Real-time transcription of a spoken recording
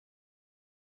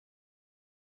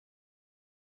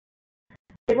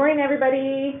Good morning,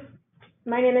 everybody.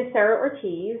 My name is Sarah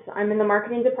Ortiz. I'm in the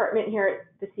marketing department here at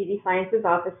the CD Sciences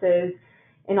offices,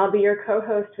 and I'll be your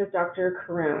co-host with Dr.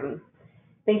 Corroon.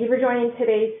 Thank you for joining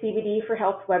today's CBD for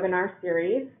Health webinar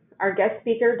series. Our guest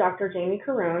speaker, Dr. Jamie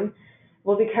Corroon,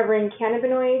 will be covering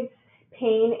cannabinoids,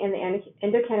 pain, and the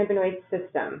endocannabinoid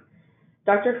system.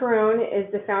 Dr. Corroon is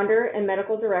the founder and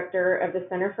medical director of the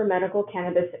Center for Medical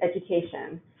Cannabis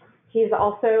Education. He's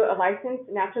also a licensed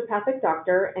naturopathic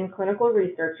doctor and clinical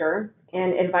researcher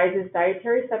and advises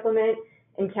dietary supplement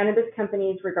and cannabis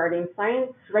companies regarding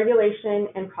science, regulation,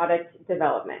 and product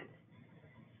development.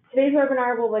 Today's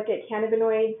webinar will look at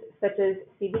cannabinoids such as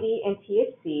CBD and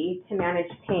THC to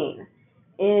manage pain.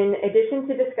 In addition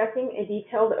to discussing a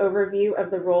detailed overview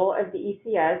of the role of the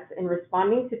ECS in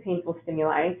responding to painful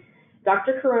stimuli,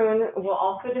 Dr. Corroon will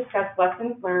also discuss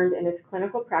lessons learned in his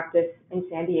clinical practice in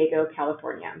San Diego,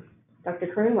 California. Dr.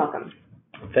 Corroon, welcome.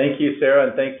 Thank you, Sarah,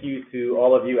 and thank you to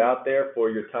all of you out there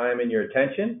for your time and your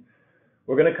attention.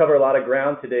 We're going to cover a lot of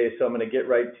ground today, so I'm going to get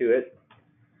right to it.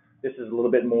 This is a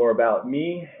little bit more about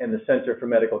me and the Center for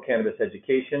Medical Cannabis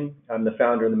Education. I'm the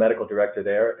founder and the medical director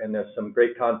there, and there's some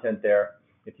great content there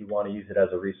if you want to use it as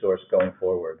a resource going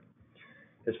forward.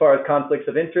 As far as conflicts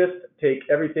of interest, take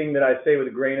everything that I say with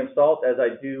a grain of salt, as I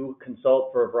do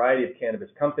consult for a variety of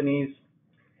cannabis companies.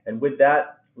 And with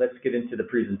that, let's get into the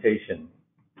presentation.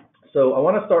 So I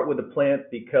want to start with the plant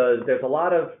because there's a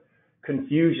lot of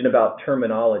confusion about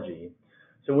terminology.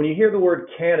 So when you hear the word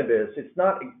cannabis, it's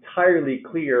not entirely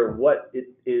clear what it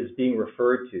is being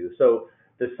referred to. So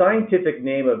the scientific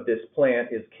name of this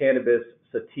plant is Cannabis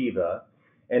sativa,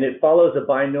 and it follows a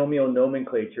binomial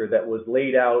nomenclature that was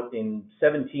laid out in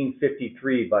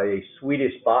 1753 by a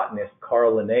Swedish botanist,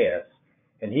 Carl Linnaeus.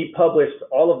 And he published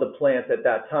all of the plants at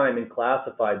that time and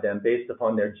classified them based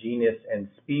upon their genus and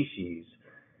species.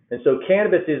 And so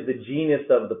cannabis is the genus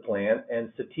of the plant,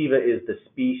 and sativa is the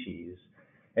species.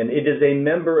 And it is a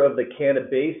member of the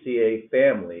Cannabaceae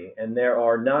family, and there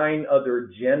are 9 other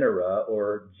genera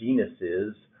or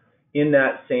genuses in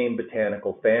that same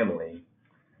botanical family.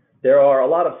 There are a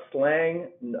lot of slang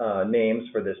names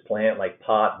for this plant, like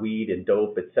pot, weed, and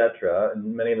dope, etc.,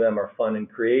 and many of them are fun and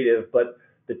creative, but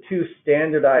the 2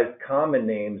 standardized common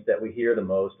names that we hear the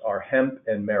most are hemp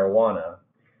and marijuana.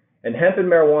 And hemp and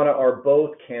marijuana are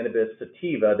both cannabis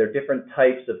sativa. They're different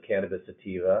types of cannabis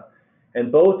sativa,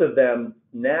 and both of them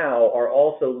now are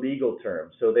also legal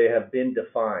terms, so they have been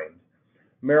defined.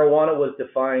 Marijuana was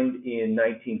defined in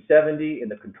 1970 in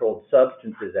the Controlled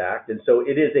Substances Act, and so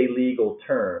it is a legal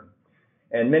term.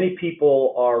 And many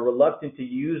people are reluctant to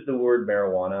use the word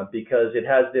marijuana because it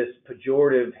has this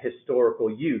pejorative historical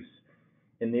use.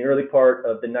 In the early part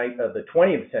of the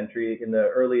 20th century, in the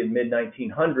early and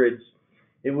mid-1900s,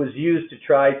 it was used to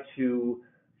try to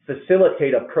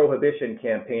facilitate a prohibition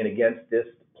campaign against this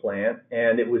plant,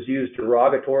 and it was used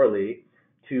derogatorily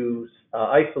to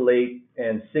isolate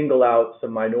and single out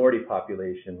some minority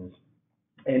populations.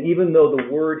 And even though the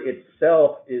word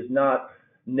itself is not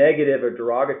negative or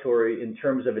derogatory in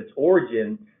terms of its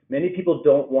origin, many people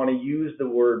don't want to use the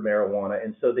word marijuana,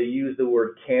 and so they use the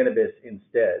word cannabis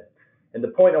instead. And the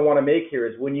point I want to make here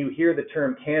is when you hear the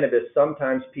term cannabis,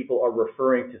 sometimes people are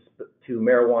referring to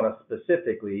marijuana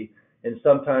specifically, and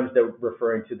sometimes they're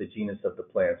referring to the genus of the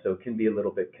plant, so it can be a little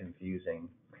bit confusing.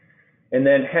 And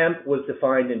then hemp was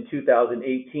defined in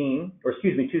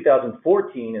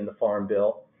 2014 in the Farm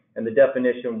Bill, and the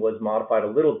definition was modified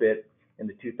a little bit in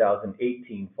the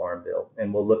 2018 Farm Bill,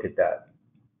 and we'll look at that.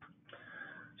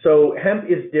 So hemp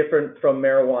is different from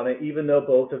marijuana, even though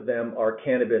both of them are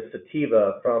cannabis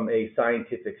sativa from a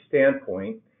scientific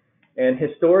standpoint. And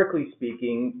historically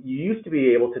speaking, you used to be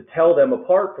able to tell them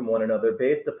apart from one another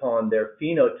based upon their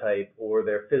phenotype or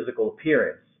their physical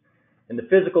appearance. And the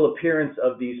physical appearance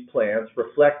of these plants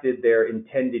reflected their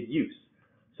intended use.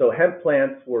 So hemp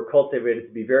plants were cultivated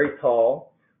to be very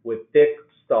tall with thick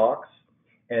stalks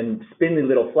and spindly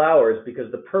little flowers because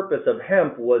the purpose of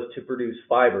hemp was to produce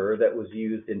fiber that was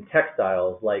used in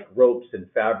textiles like ropes and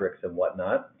fabrics and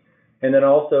whatnot, and then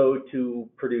also to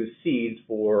produce seeds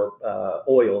for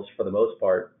oils for the most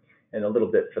part, and a little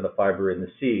bit for the fiber in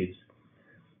the seeds.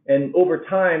 And over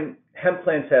time, hemp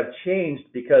plants have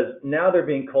changed because now they're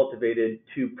being cultivated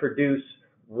to produce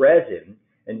resin,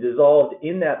 and dissolved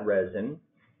in that resin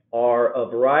are a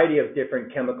variety of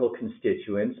different chemical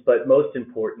constituents, but most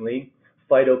importantly,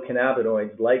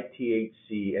 phytocannabinoids like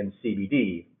THC and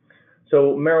CBD.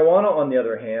 So marijuana, on the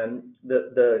other hand,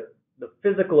 the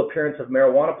physical appearance of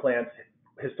marijuana plants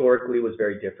historically was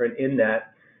very different in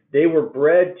that they were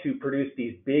bred to produce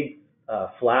these big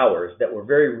flowers that were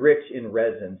very rich in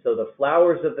resin. So the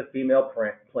flowers of the female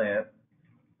plant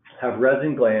have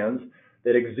resin glands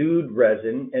that exude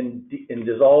resin, and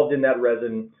dissolved in that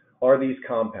resin are these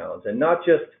compounds, and not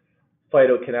just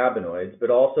phytocannabinoids, but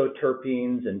also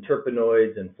terpenes and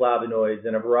terpenoids and flavonoids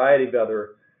and a variety of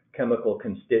other chemical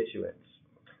constituents.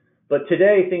 But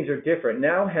today things are different.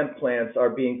 Now hemp plants are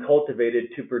being cultivated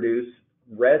to produce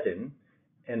resin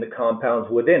and the compounds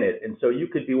within it. And so you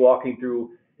could be walking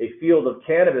through a field of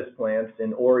cannabis plants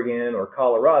in Oregon or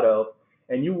Colorado,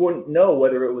 and you wouldn't know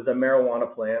whether it was a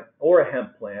marijuana plant or a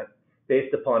hemp plant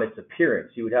based upon its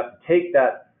appearance. You would have to take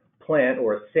that plant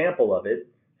or a sample of it,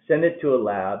 send it to a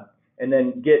lab, and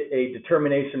then get a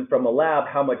determination from a lab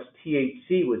how much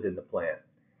THC was in the plant.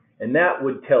 And that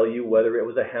would tell you whether it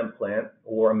was a hemp plant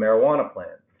or a marijuana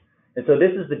plant. And so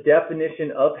this is the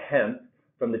definition of hemp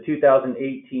from the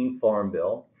 2018 Farm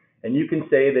Bill. And you can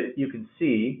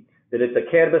see that it's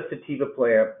a cannabis sativa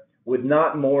plant with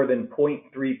not more than 0.3%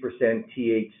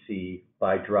 THC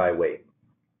by dry weight.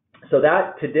 So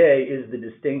that today is the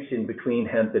distinction between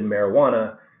hemp and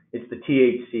marijuana. It's the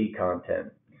THC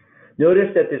content. Notice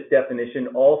that this definition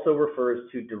also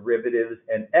refers to derivatives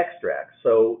and extracts.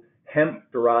 So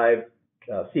hemp-derived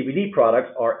CBD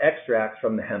products are extracts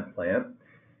from the hemp plant,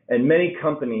 and many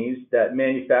companies that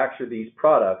manufacture these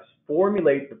products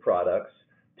formulate the products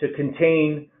to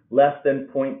contain less than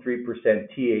 0.3%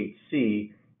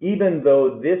 THC, even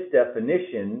though this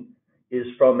definition is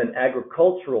from an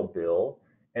agricultural bill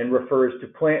and refers to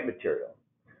plant material.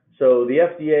 So the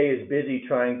FDA is busy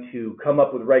trying to come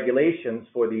up with regulations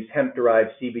for these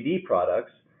hemp-derived CBD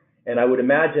products, and I would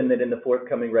imagine that in the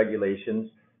forthcoming regulations,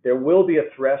 there will be a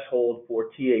threshold for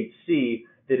THC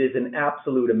that is an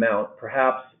absolute amount,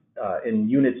 perhaps in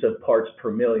units of parts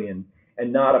per million,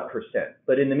 and not a percent.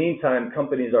 But in the meantime,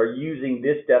 companies are using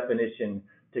this definition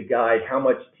to guide how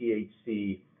much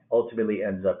THC ultimately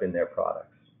ends up in their products.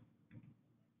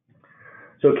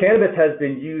 So cannabis has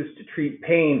been used to treat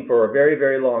pain for a very,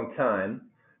 very long time.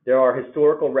 There are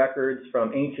historical records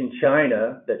from ancient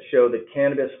China that show that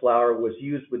cannabis flower was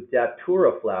used with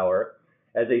datura flower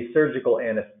as a surgical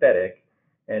anesthetic.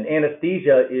 And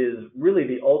anesthesia is really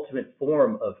the ultimate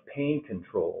form of pain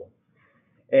control.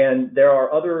 And there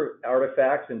are other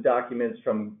artifacts and documents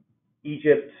from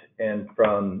Egypt and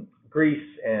from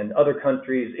Greece and other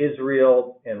countries,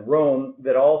 Israel and Rome,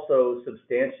 that also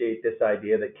substantiate this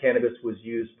idea that cannabis was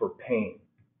used for pain,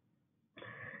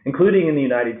 including in the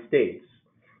United States.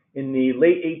 In the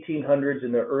late 1800s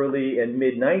and the early and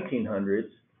mid 1900s,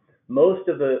 most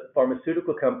of the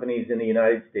pharmaceutical companies in the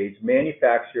United States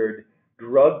manufactured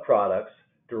drug products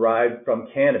derived from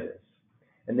cannabis,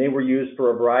 and they were used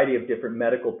for a variety of different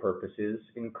medical purposes,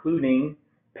 including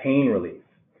pain relief.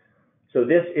 So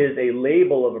this is a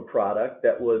label of a product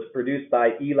that was produced by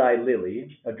Eli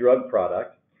Lilly, a drug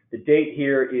product. The date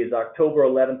here is October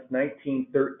 11th,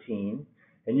 1913,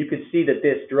 and you can see that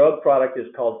this drug product is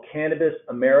called Cannabis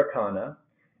Americana,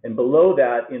 and below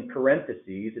that, in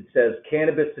parentheses, it says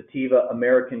Cannabis Sativa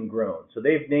American Grown. So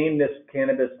they've named this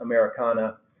Cannabis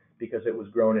Americana because it was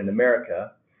grown in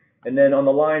America. And then on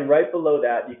the line right below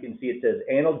that, you can see it says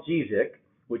analgesic,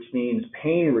 which means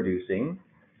pain reducing,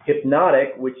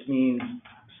 hypnotic, which means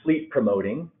sleep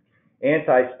promoting,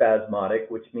 antispasmodic,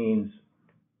 which means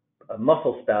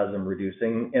muscle spasm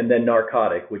reducing, and then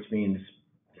narcotic, which means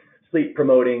sleep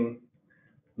promoting,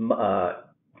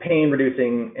 pain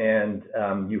reducing, and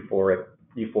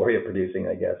euphoria producing,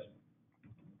 I guess.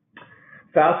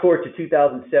 Fast forward to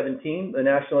 2017, the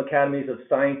National Academies of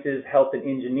Sciences, Health, and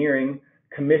Engineering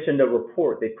commissioned a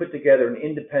report. They put together an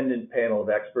independent panel of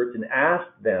experts and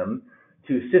asked them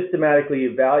to systematically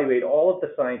evaluate all of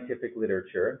the scientific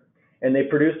literature, and they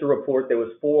produced a report that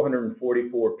was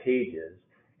 444 pages,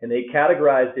 and they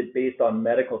categorized it based on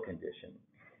medical condition.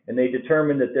 And they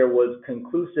determined that there was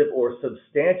conclusive or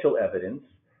substantial evidence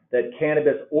that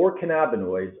cannabis or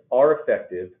cannabinoids are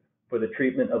effective for the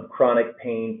treatment of chronic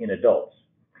pain in adults.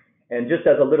 And just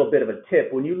as a little bit of a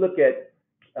tip, when you look at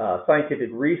scientific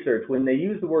research, when they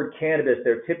use the word cannabis,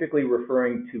 they're typically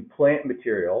referring to plant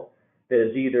material that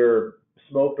is either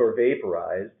smoked or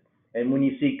vaporized. And when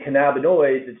you see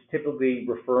cannabinoids, it's typically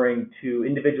referring to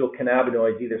individual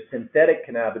cannabinoids, either synthetic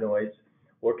cannabinoids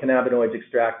or cannabinoids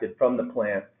extracted from the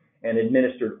plant and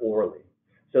administered orally.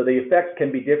 So the effects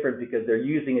can be different because they're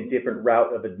using a different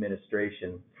route of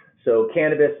administration. So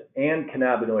cannabis and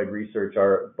cannabinoid research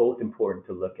are both important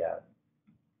to look at.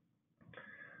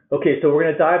 Okay, so we're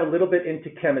going to dive a little bit into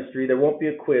chemistry. There won't be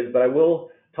a quiz, but I will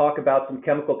talk about some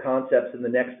chemical concepts in the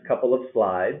next couple of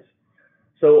slides.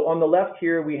 So on the left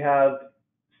here, we have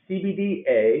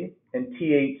CBDA and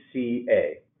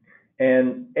THCA.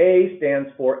 And A stands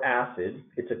for acid.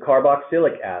 It's a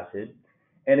carboxylic acid.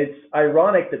 And it's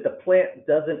ironic that the plant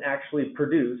doesn't actually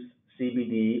produce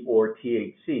CBD or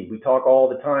THC. We talk all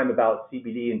the time about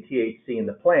CBD and THC in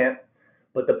the plant,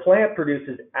 but the plant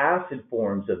produces acid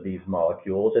forms of these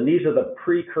molecules, and these are the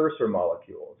precursor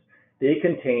molecules. They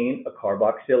contain a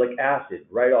carboxylic acid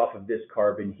right off of this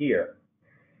carbon here.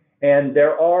 And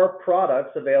there are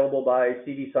products available by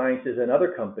CD Sciences and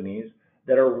other companies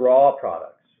that are raw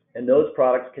products, and those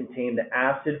products contain the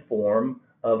acid form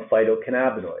of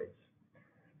phytocannabinoids.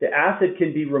 The acid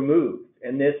can be removed,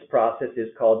 and this process is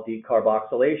called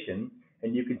decarboxylation.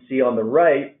 And you can see on the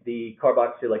right, the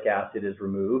carboxylic acid is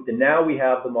removed, and now we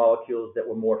have the molecules that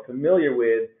we're more familiar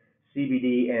with,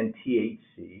 CBD and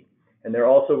THC, and they're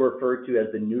also referred to as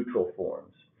the neutral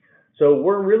forms. So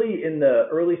we're really in the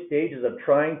early stages of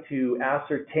trying to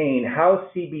ascertain how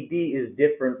CBD is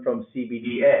different from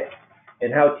CBDA,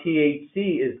 and how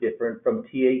THC is different from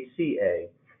THCA,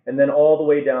 and then all the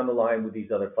way down the line with these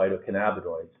other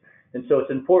phytocannabinoids. And so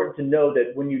it's important to know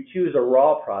that when you choose a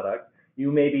raw product, you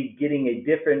may be getting a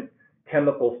different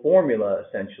chemical formula,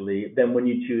 essentially, than when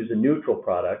you choose a neutral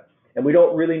product. And we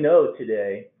don't really know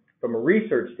today, from a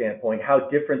research standpoint, how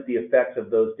different the effects of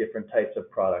those different types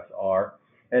of products are.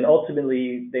 And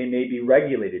ultimately, they may be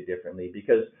regulated differently,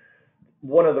 because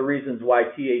one of the reasons why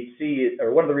THC,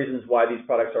 or one of the reasons why these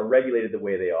products are regulated the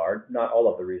way they are, not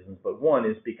all of the reasons, but one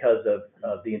is because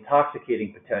of the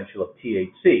intoxicating potential of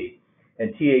THC.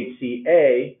 And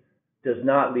THCA does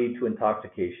not lead to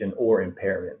intoxication or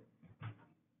impairment.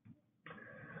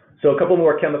 So a couple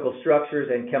more chemical structures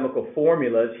and chemical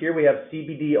formulas. Here we have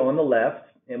CBD on the left,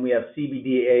 and we have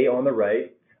CBDA on the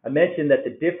right. I mentioned that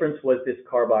the difference was this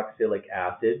carboxylic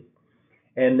acid,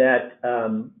 and that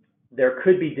there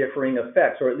could be differing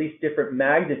effects, or at least different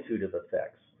magnitude of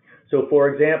effects. So for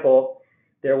example,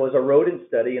 there was a rodent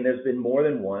study, and there's been more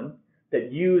than one,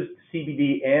 that used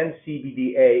CBD and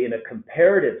CBDA in a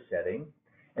comparative setting,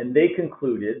 and they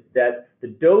concluded that the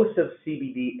dose of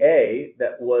CBDA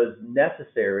that was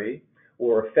necessary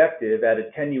or effective at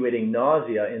attenuating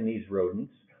nausea in these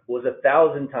rodents was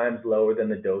 1,000 times lower than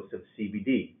the dose of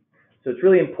CBD. So it's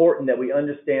really important that we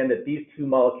understand that these two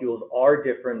molecules are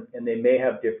different, and they may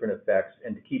have different effects,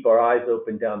 and to keep our eyes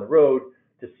open down the road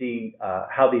to see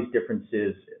how these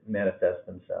differences manifest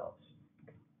themselves.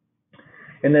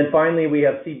 And then finally, we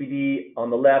have CBD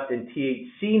on the left and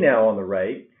THC now on the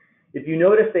right. If you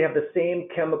notice, they have the same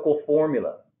chemical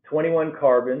formula, 21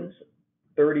 carbons,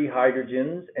 30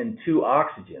 hydrogens, and 2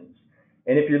 oxygens.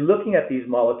 And if you're looking at these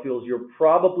molecules, you're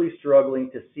probably struggling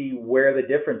to see where the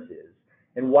difference is.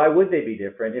 And why would they be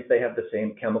different if they have the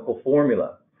same chemical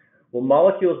formula? Well,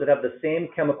 molecules that have the same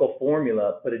chemical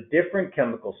formula but a different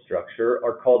chemical structure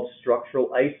are called structural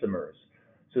isomers.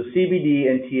 So CBD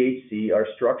and THC are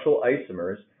structural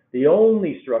isomers. The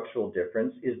only structural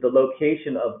difference is the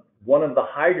location of one of the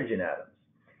hydrogen atoms.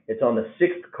 It's on the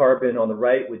 6th carbon on the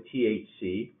right with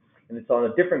THC, and it's on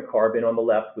a different carbon on the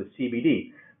left with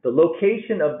CBD. The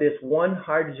location of this one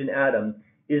hydrogen atom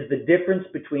is the difference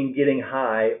between getting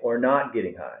high or not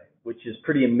getting high, which is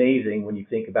pretty amazing when you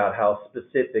think about how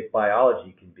specific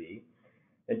biology can be.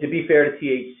 And to be fair to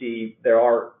THC, there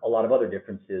are a lot of other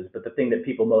differences, but the thing that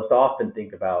people most often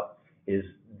think about is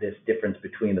this difference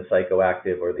between the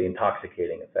psychoactive or the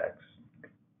intoxicating effects.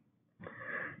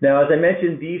 Now, as I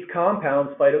mentioned, these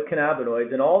compounds,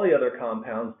 phytocannabinoids, and all the other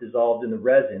compounds dissolved in the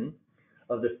resin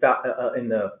of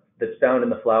that's found in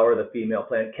the flower of the female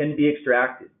plant can be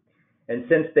extracted. And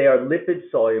since they are lipid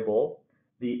soluble,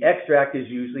 the extract is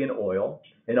usually an oil,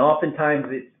 and oftentimes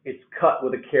it's cut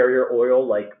with a carrier oil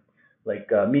like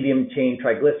medium chain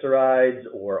triglycerides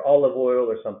or olive oil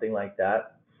or something like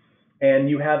that. And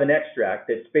you have an extract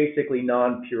that's basically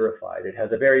non-purified. It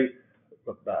has a very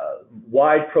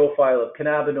wide profile of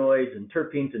cannabinoids and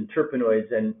terpenes and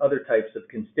terpenoids and other types of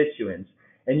constituents.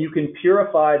 And you can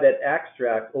purify that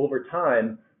extract over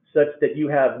time such that you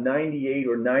have 98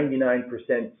 or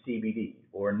 99% CBD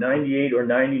or 98 or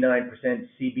 99%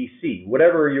 CBC,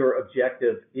 whatever your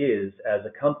objective is as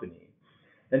a company.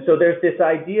 And so there's this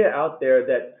idea out there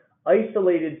that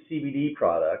isolated CBD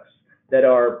products that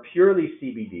are purely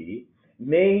CBD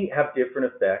may have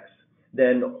different effects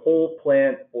than whole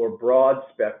plant or broad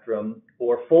spectrum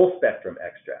or full spectrum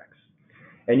extracts.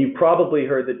 And you probably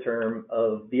heard the term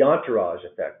of the entourage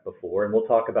effect before, and we'll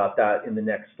talk about that in the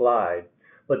next slide.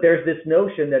 But there's this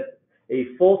notion that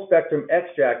a full spectrum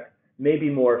extract may be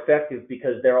more effective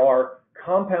because there are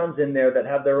compounds in there that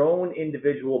have their own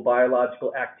individual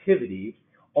biological activity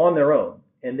on their own,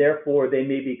 and therefore they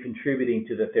may be contributing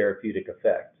to the therapeutic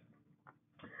effect.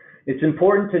 It's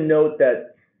important to note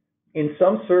that in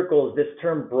some circles, this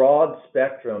term broad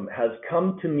spectrum has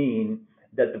come to mean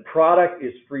that the product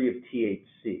is free of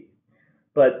THC.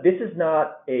 But this is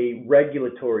not a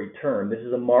regulatory term. This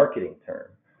is a marketing term.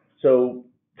 So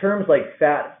terms like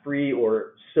fat-free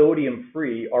or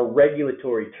sodium-free are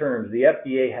regulatory terms. The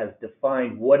FDA has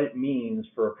defined what it means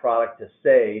for a product to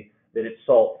say that it's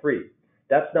salt-free.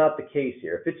 That's not the case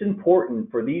here. If it's important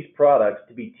for these products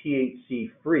to be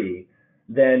THC-free,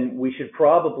 then we should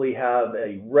probably have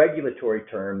a regulatory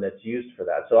term that's used for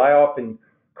that. So I often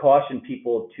caution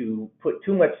people to put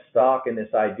too much stock in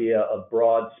this idea of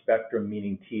broad spectrum,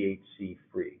 meaning THC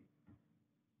free.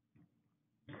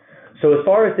 So as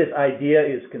far as this idea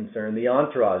is concerned, the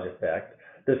entourage effect,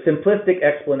 the simplistic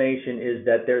explanation is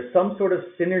that there's some sort of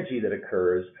synergy that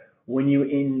occurs when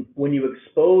you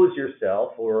expose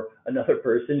yourself or another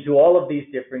person to all of these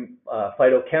different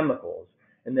phytochemicals,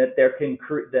 and that there can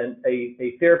then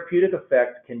a therapeutic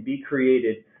effect can be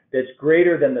created that's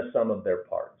greater than the sum of their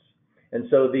parts. And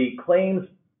so the claims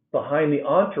behind the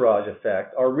entourage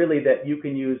effect are really that you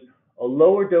can use a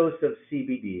lower dose of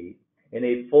CBD in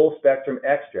a full spectrum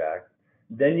extract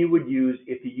than you would use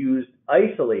if you used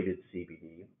isolated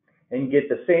CBD and get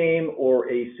the same or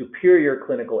a superior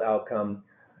clinical outcome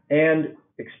and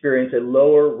experience a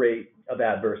lower rate of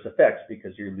adverse effects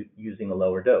because you're using a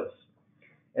lower dose.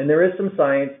 And there is some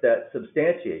science that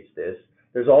substantiates this.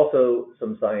 There's also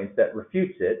some science that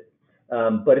refutes it.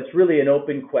 But it's really an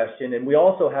open question. And we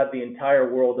also have the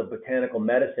entire world of botanical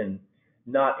medicine,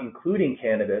 not including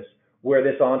cannabis, where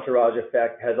this entourage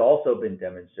effect has also been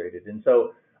demonstrated. And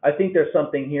so I think there's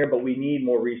something here, but we need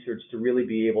more research to really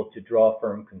be able to draw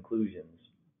firm conclusions.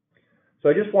 So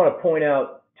I just want to point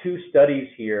out two studies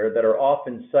here that are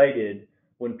often cited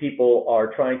when people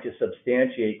are trying to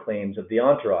substantiate claims of the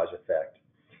entourage effect.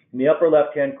 In the upper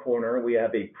left-hand corner, we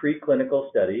have a preclinical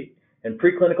study. And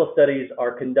preclinical studies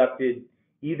are conducted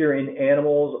either in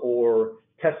animals or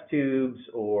test tubes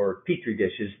or petri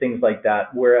dishes, things like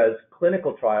that, whereas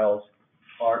clinical trials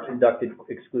are conducted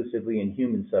exclusively in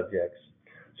human subjects.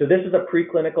 So this is a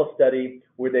preclinical study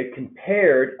where they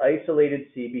compared isolated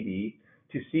CBD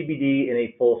to CBD in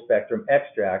a full spectrum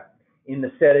extract in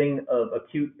the setting of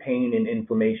acute pain and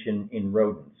inflammation in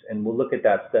rodents. And we'll look at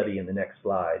that study in the next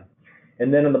slide.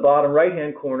 And then in the bottom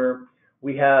right-hand corner,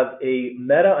 we have a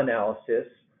meta-analysis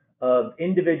of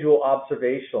individual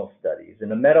observational studies.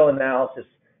 And a meta-analysis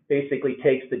basically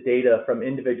takes the data from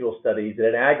individual studies and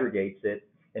it aggregates it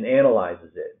and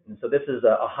analyzes it. And so this is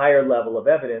a higher level of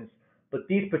evidence, but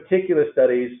these particular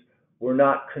studies were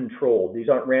not controlled. These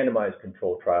aren't randomized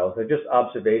controlled trials. They're just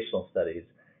observational studies.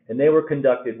 And they were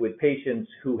conducted with patients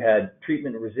who had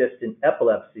treatment-resistant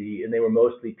epilepsy, and they were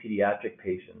mostly pediatric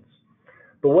patients.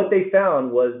 But what they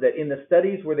found was that in the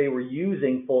studies where they were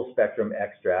using full spectrum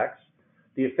extracts,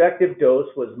 the effective dose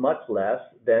was much less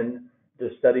than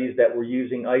the studies that were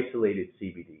using isolated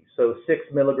CBD. So 6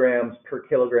 milligrams per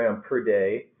kilogram per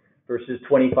day versus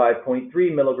 25.3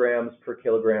 milligrams per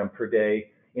kilogram per day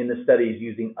in the studies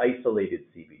using isolated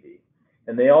CBD.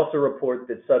 And they also report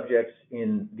that subjects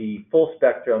in the full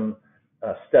spectrum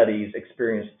studies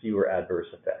experienced fewer adverse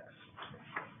effects.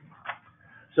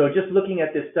 So just looking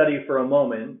at this study for a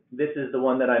moment, this is the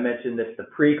one that I mentioned, that's the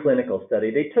preclinical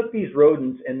study. They took these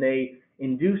rodents and they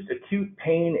induced acute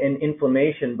pain and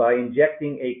inflammation by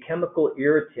injecting a chemical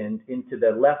irritant into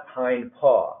the left hind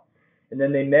paw. And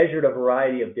then they measured a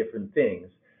variety of different things.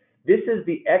 This is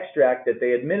the extract that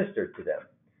they administered to them.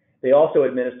 They also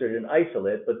administered an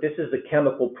isolate, but this is the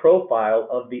chemical profile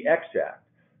of the extract.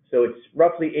 So it's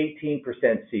roughly 18%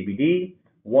 CBD,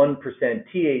 1%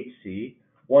 THC,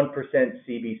 1%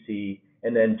 CBC,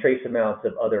 and then trace amounts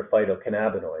of other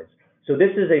phytocannabinoids. So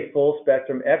this is a full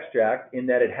spectrum extract in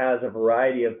that it has a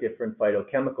variety of different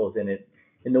phytochemicals in it.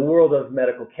 In the world of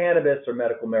medical cannabis or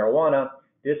medical marijuana,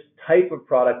 this type of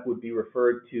product would be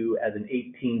referred to as an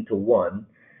 18-to-1.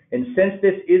 And since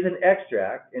this is an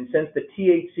extract, and since the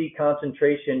THC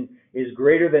concentration is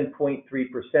greater than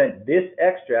 0.3%, this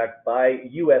extract by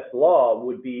US law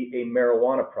would be a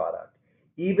marijuana product,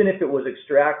 even if it was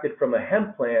extracted from a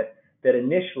hemp plant that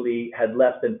initially had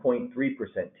less than 0.3%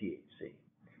 THC.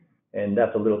 And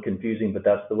that's a little confusing, but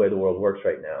that's the way the world works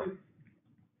right now.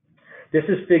 This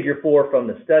is figure 4 from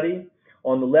the study.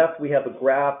 On the left, we have a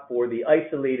graph for the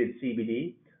isolated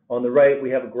CBD. On the right, we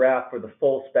have a graph for the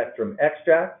full spectrum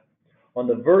extract. On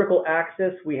the vertical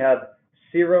axis, we have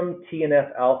serum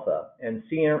TNF-alpha. And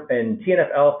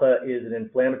TNF-alpha is an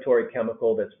inflammatory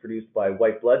chemical that's produced by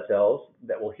white blood cells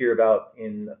that we'll hear about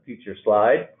in a future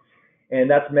slide. And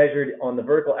that's measured on the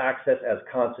vertical axis as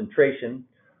concentration.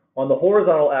 On the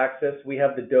horizontal axis, we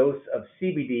have the dose of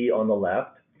CBD on the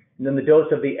left, and then the dose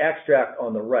of the extract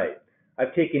on the right.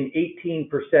 I've taken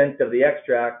 18% of the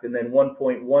extract and then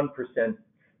 1.1%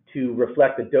 to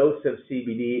reflect the dose of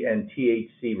CBD and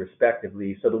THC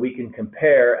respectively so that we can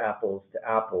compare apples to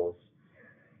apples.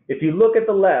 If you look at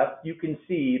the left, you can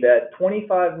see that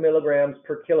 25 milligrams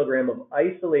per kilogram of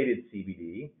isolated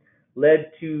CBD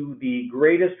led to the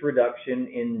greatest reduction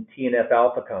in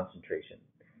TNF-alpha concentration,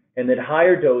 and that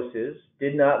higher doses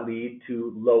did not lead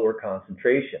to lower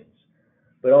concentrations.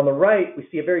 But on the right, we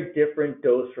see a very different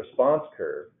dose-response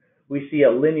curve. We see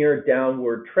a linear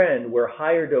downward trend where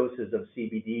higher doses of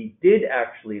CBD did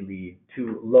actually lead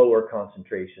to lower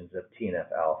concentrations of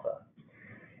TNF-alpha.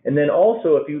 And then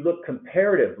also, if you look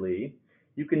comparatively,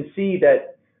 you can see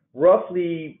that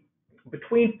roughly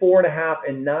between 4.5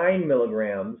 and 9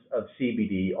 milligrams of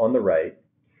CBD on the right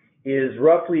is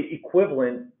roughly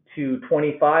equivalent to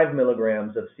 25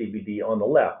 milligrams of CBD on the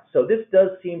left. So this does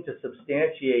seem to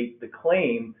substantiate the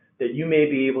claim that you may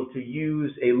be able to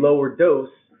use a lower dose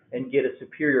and get a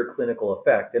superior clinical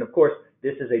effect. And of course,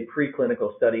 this is a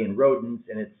preclinical study in rodents,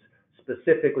 and it's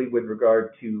specifically with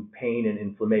regard to pain and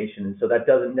inflammation. And so that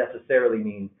doesn't necessarily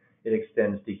mean it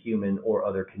extends to human or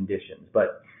other conditions.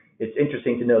 But it's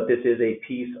interesting to note this is a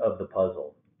piece of the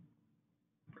puzzle.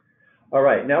 All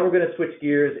right, now we're going to switch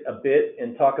gears a bit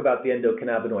and talk about the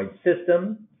endocannabinoid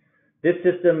system. This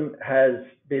system has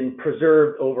been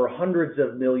preserved over hundreds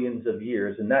of millions of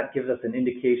years, and that gives us an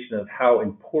indication of how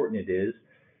important it is.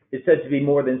 It's said to be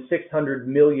more than 600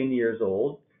 million years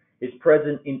old. It's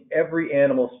present in every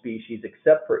animal species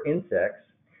except for insects,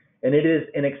 and it is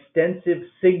an extensive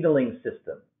signaling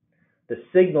system. The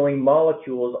signaling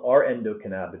molecules are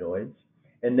endocannabinoids,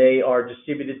 and they are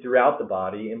distributed throughout the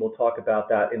body, and we'll talk about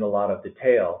that in a lot of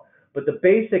detail. But the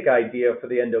basic idea for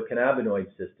the endocannabinoid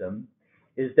system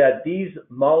is that these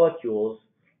molecules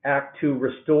act to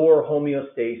restore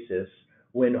homeostasis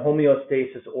when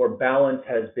homeostasis or balance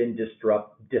has been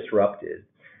disrupted.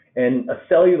 And a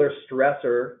cellular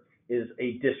stressor is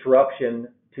a disruption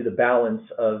to the balance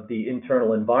of the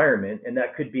internal environment, and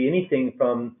that could be anything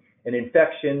from an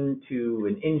infection to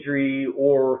an injury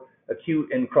or acute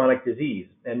and chronic disease,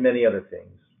 and many other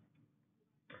things.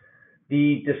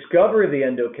 The discovery of the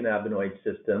endocannabinoid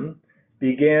system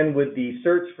began with the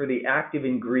search for the active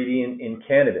ingredient in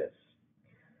cannabis.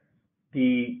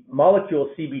 The molecule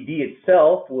CBD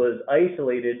itself was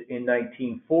isolated in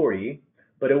 1940,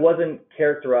 but it wasn't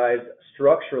characterized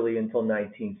structurally until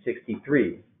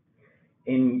 1963.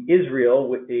 In Israel,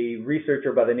 with a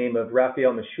researcher by the name of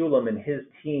Raphael Meshulam and his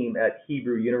team at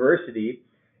Hebrew University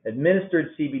administered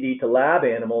CBD to lab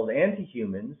animals and to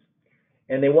humans,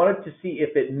 and they wanted to see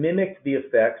if it mimicked the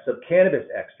effects of cannabis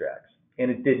extracts, and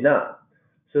it did not.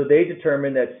 So they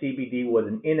determined that CBD was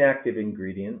an inactive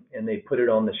ingredient, and they put it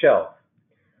on the shelf.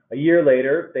 A year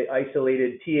later, they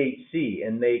isolated THC,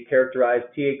 and they characterized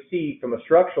THC from a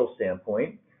structural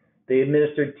standpoint. They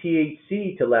administered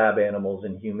THC to lab animals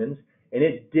and humans, and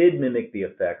it did mimic the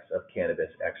effects of cannabis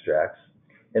extracts.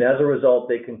 And as a result,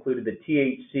 they concluded that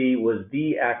THC was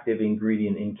the active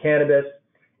ingredient in cannabis,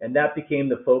 and that became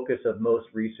the focus of most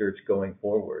research going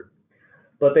forward.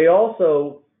 But they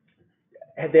also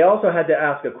had to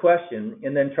ask a question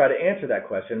and then try to answer that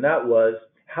question. That was,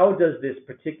 how does this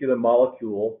particular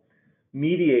molecule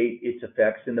mediate its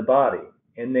effects in the body?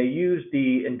 And they used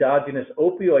the endogenous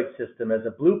opioid system as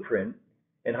a blueprint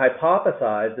and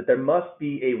hypothesized that there must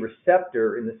be a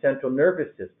receptor in the central nervous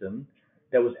system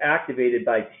that was activated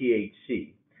by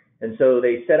THC. And so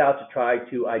they set out to try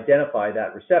to identify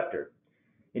that receptor.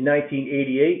 In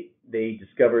 1988, they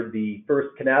discovered the first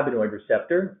cannabinoid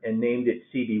receptor and named it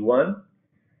CB1.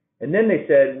 And then they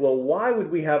said, well, why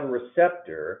would we have a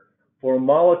receptor for a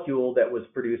molecule that was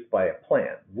produced by a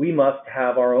plant? We must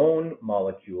have our own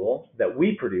molecule that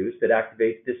we produce that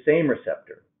activates the same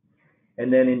receptor.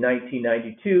 And then in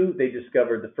 1992, they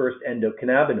discovered the first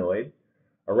endocannabinoid,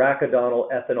 arachidonyl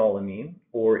ethanolamine,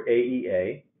 or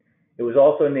AEA. It was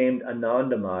also named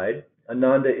anandamide.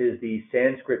 Ananda is the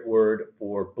Sanskrit word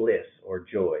for bliss or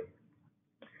joy.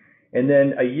 And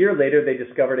then a year later, they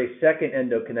discovered a second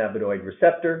endocannabinoid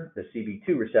receptor, the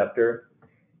CB2 receptor.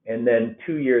 And then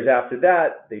 2 years after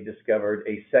that, they discovered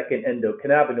a second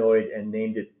endocannabinoid and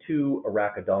named it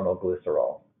 2-arachidonyl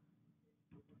glycerol.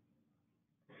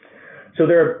 So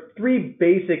there are three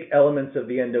basic elements of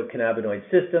the endocannabinoid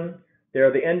system. There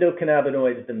are the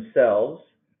endocannabinoids themselves,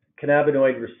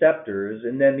 cannabinoid receptors,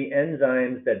 and then the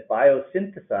enzymes that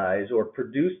biosynthesize or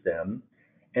produce them,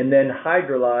 and then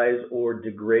hydrolyze or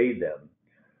degrade them.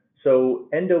 So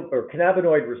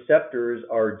cannabinoid receptors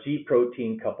are G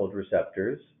protein coupled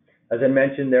receptors. As I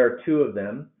mentioned, there are two of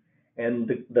them,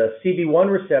 and the CB1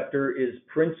 receptor is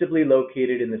principally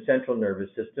located in the central nervous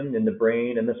system, in the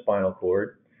brain and the spinal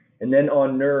cord, and then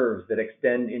on nerves that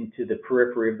extend into the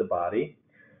periphery of the body.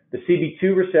 The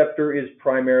CB2 receptor is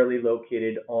primarily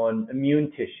located on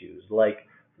immune tissues like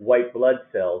white blood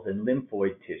cells and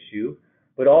lymphoid tissue,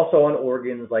 but also on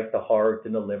organs like the heart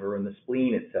and the liver and the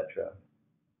spleen, etc.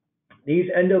 These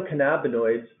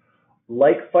endocannabinoids,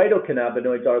 like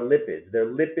phytocannabinoids, are lipids. They're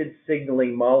lipid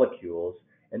signaling molecules,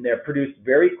 and they're produced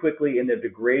very quickly and they're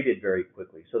degraded very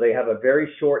quickly. So they have a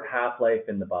very short half-life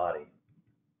in the body.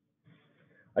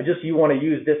 You want to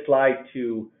use this slide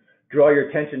to draw your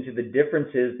attention to the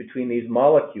differences between these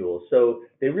molecules. So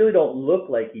they really don't look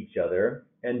like each other,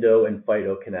 endo and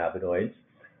phytocannabinoids,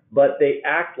 but they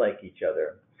act like each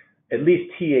other. At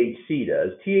least THC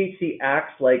does. THC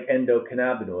acts like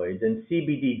endocannabinoids and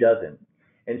CBD doesn't.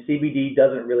 And CBD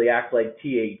doesn't really act like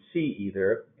THC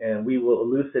either, and we will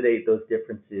elucidate those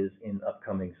differences in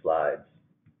upcoming slides.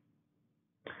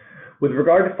 With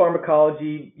regard to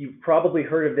pharmacology, you've probably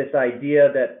heard of this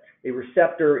idea that a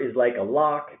receptor is like a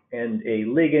lock and a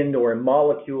ligand or a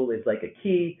molecule is like a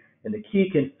key, and the key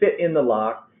can fit in the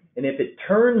lock, and if it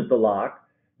turns the lock,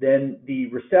 then the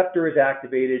receptor is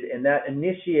activated and that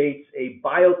initiates a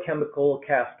biochemical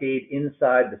cascade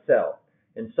inside the cell.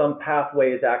 And some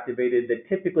pathway is activated that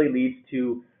typically leads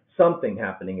to something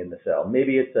happening in the cell.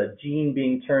 Maybe it's a gene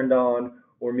being turned on,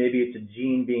 or maybe it's a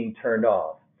gene being turned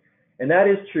off. And that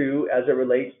is true as it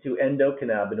relates to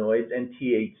endocannabinoids and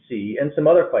THC and some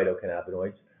other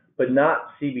phytocannabinoids, but not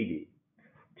CBD.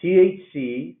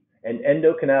 THC and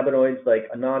endocannabinoids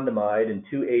like anandamide and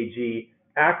 2-AG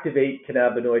activate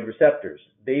cannabinoid receptors.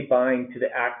 They bind to the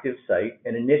active site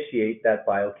and initiate that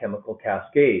biochemical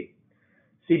cascade.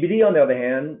 CBD, on the other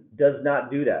hand, does not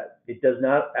do that. It does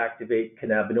not activate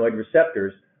cannabinoid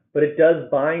receptors, but it does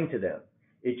bind to them.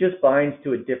 It just binds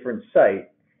to a different site,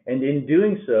 and in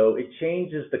doing so, it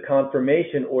changes the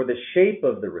conformation or the shape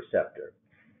of the receptor.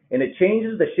 And it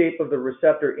changes the shape of the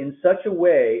receptor in such a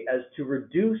way as to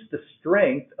reduce the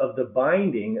strength of the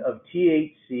binding of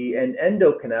THC and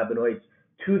endocannabinoids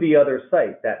to the other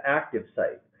site, that active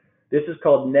site. This is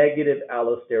called negative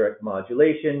allosteric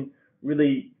modulation.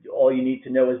 Really, all you need to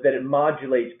know is that it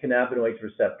modulates cannabinoid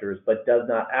receptors but does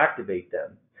not activate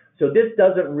them. So this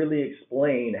doesn't really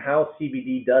explain how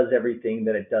CBD does everything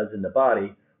that it does in the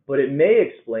body, but it may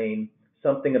explain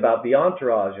something about the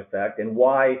entourage effect and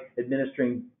why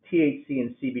administering THC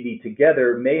and CBD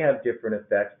together may have different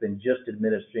effects than just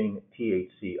administering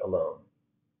THC alone.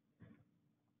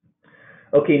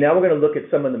 Okay, now we're going to look at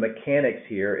some of the mechanics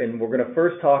here, and we're going to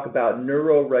first talk about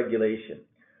neuroregulation.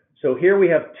 So here we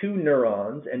have two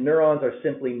neurons, and neurons are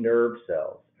simply nerve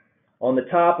cells. On the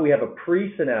top, we have a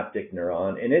presynaptic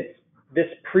neuron, and this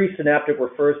presynaptic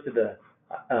refers to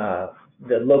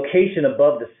the location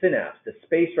above the synapse. The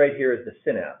space right here is the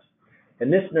synapse.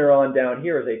 And this neuron down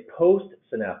here is a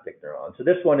postsynaptic neuron. So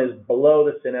this one is below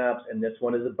the synapse, and this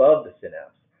one is above the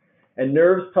synapse. And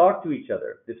nerves talk to each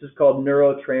other. This is called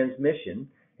neurotransmission,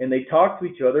 and they talk to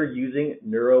each other using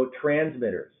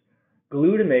neurotransmitters.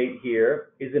 Glutamate here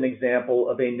is an example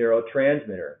of a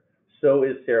neurotransmitter. So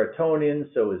is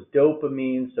serotonin, so is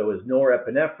dopamine, so is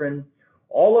norepinephrine.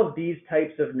 All of these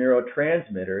types of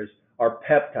neurotransmitters are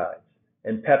peptides,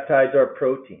 and peptides are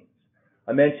proteins.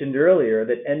 I mentioned earlier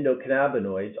that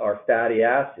endocannabinoids are fatty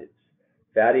acids.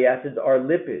 Fatty acids are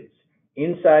lipids.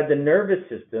 Inside the nervous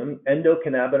system,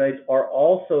 endocannabinoids are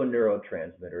also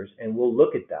neurotransmitters, and we'll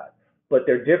look at that. But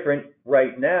they're different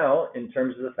right now in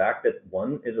terms of the fact that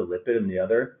one is a lipid and the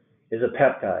other is a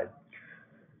peptide.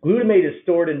 Glutamate is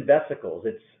stored in vesicles.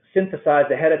 It's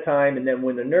synthesized ahead of time, and then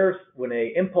when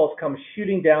an impulse comes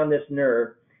shooting down this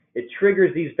nerve, it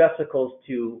triggers these vesicles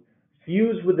to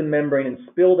fuse with the membrane and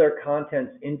spill their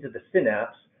contents into the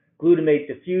synapse. Glutamate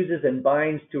diffuses and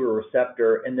binds to a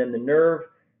receptor, and then the nerve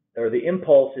or the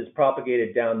impulse is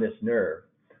propagated down this nerve.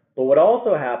 But what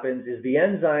also happens is the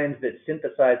enzymes that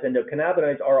synthesize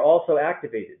endocannabinoids are also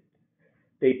activated.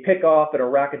 They pick off an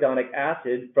arachidonic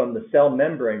acid from the cell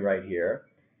membrane right here,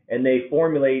 and they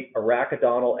formulate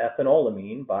arachidonyl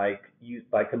ethanolamine by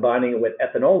combining it with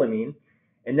ethanolamine.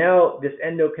 And now this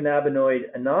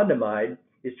endocannabinoid anandamide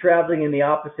is traveling in the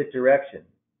opposite direction.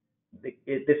 This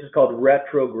is called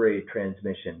retrograde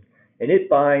transmission. And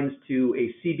it binds to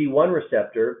a CB1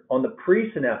 receptor on the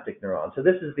presynaptic neuron. So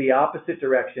this is the opposite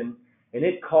direction, and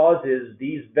it causes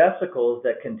these vesicles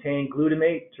that contain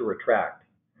glutamate to retract.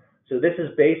 So this is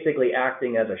basically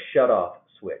acting as a shutoff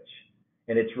switch,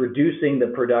 and it's reducing the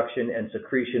production and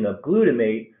secretion of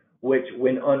glutamate, which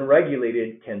when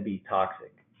unregulated can be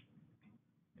toxic.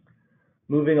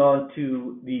 Moving on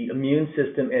to the immune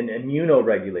system and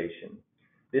immunoregulation.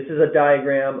 This is a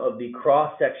diagram of the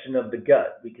cross-section of the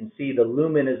gut. We can see the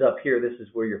lumen is up here. This is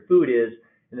where your food is.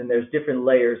 And then there's different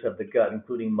layers of the gut,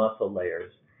 including muscle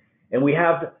layers. And we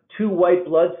have two white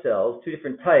blood cells, two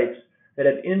different types, that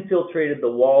have infiltrated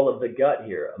the wall of the gut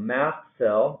here, a mast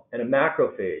cell and a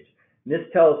macrophage. And this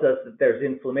tells us that there's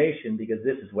inflammation because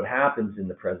this is what happens in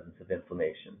the presence of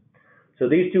inflammation. So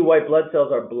these two white blood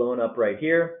cells are blown up right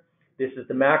here. This is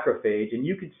the macrophage, and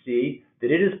you can see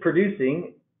that it is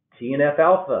producing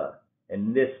TNF-alpha.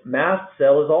 And this mast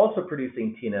cell is also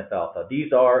producing TNF-alpha.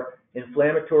 These are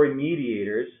inflammatory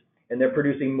mediators, and they're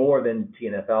producing more than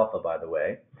TNF-alpha, by the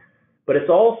way. But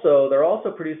they're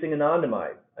also producing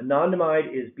anandamide.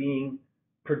 Anandamide is being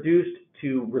produced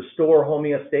to restore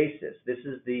homeostasis. This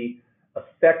is the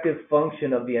effective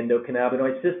function of the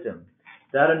endocannabinoid system.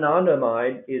 That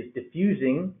anandamide is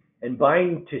diffusing and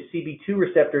binding to CB2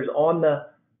 receptors on the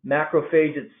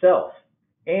macrophage itself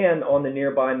and on the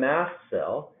nearby mast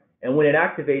cell. And when it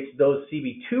activates those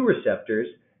CB2 receptors,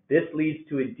 this leads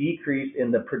to a decrease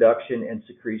in the production and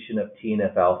secretion of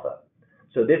TNF-alpha.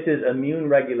 So this is immune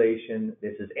regulation,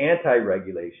 this is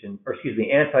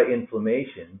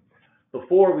anti-inflammation.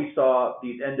 Before we saw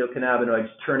these endocannabinoids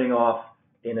turning off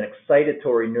an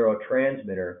excitatory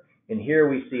neurotransmitter, and here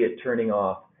we see it turning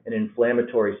off an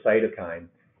inflammatory cytokine.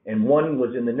 And one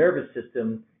was in the nervous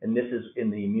system, and this is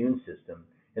in the immune system.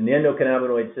 And the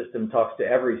endocannabinoid system talks to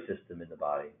every system in the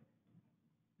body.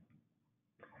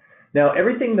 Now,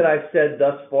 everything that I've said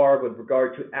thus far with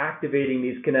regard to activating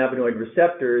these cannabinoid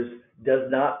receptors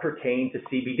does not pertain to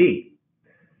CBD.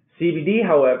 CBD,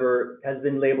 however, has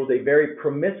been labeled a very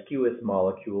promiscuous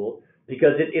molecule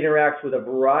because it interacts with a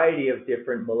variety of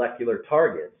different molecular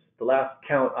targets. The last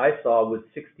count I saw was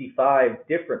 65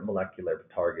 different molecular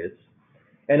targets.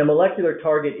 And a molecular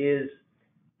target is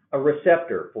a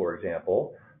receptor, for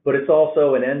example, but it's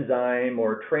also an enzyme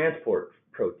or a transport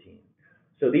protein.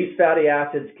 So these fatty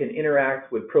acids can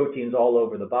interact with proteins all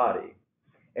over the body.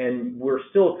 And we're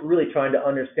still really trying to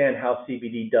understand how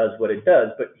CBD does what it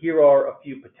does, but here are a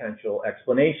few potential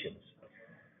explanations.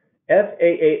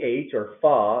 FAAH, or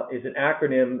FA, is an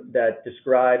acronym that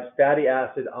describes fatty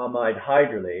acid amide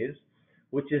hydrolase,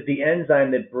 which is the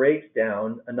enzyme that breaks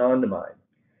down anandamide.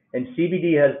 And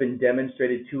CBD has been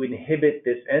demonstrated to inhibit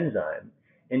this enzyme.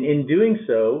 And in doing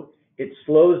so, it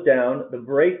slows down the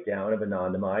breakdown of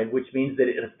anandamide, which means that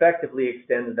it effectively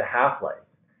extends the half-life.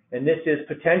 And this is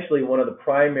potentially one of the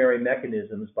primary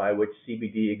mechanisms by which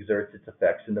CBD exerts its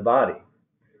effects in the body.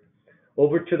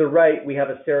 Over to the right, we have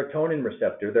a serotonin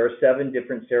receptor. There are 7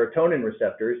 different serotonin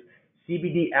receptors.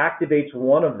 CBD activates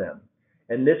one of them.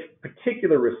 And this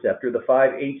particular receptor, the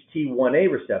 5-HT1A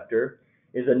receptor,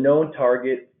 is a known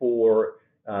target for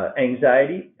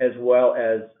anxiety as well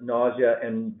as nausea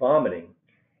and vomiting.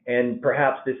 And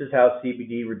perhaps this is how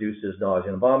CBD reduces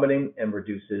nausea and vomiting and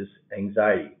reduces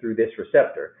anxiety through this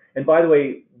receptor. And by the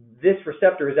way, this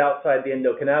receptor is outside the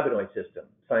endocannabinoid system,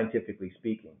 scientifically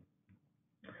speaking.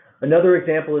 Another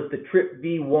example is the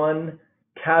TRPV1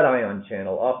 cation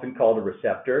channel, often called a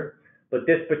receptor, but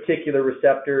this particular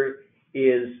receptor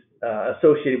is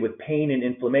associated with pain and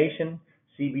inflammation.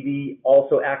 CBD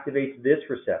also activates this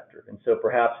receptor, and so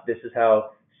perhaps this is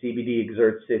how CBD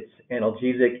exerts its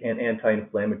analgesic and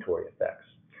anti-inflammatory effects.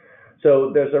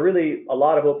 So there's really a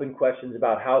lot of open questions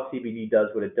about how CBD does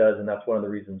what it does, and that's one of the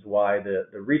reasons why the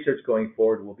research going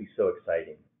forward will be so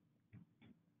exciting.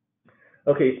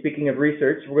 Okay, speaking of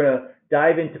research, we're going to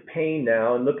dive into pain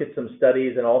now and look at some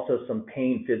studies and also some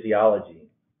pain physiology.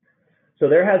 So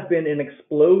there has been an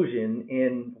explosion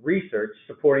in research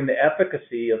supporting the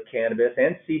efficacy of cannabis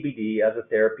and CBD as a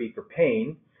therapy for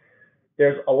pain.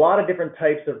 There's a lot of different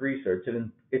types of research,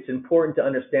 and it's important to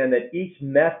understand that each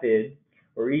method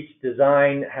or each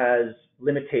design has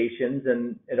limitations,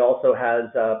 and it also has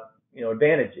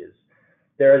advantages.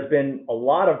 There has been a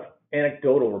lot of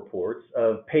anecdotal reports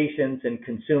of patients and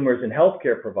consumers and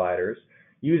healthcare providers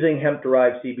using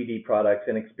hemp-derived CBD products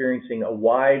and experiencing a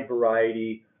wide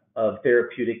variety of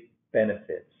therapeutic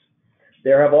benefits.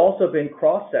 There have also been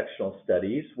cross-sectional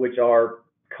studies, which are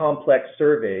complex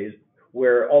surveys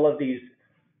where all of these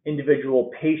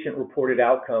individual patient-reported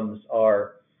outcomes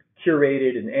are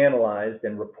curated and analyzed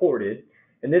and reported.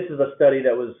 And this is a study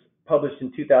that was published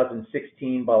in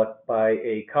 2016 by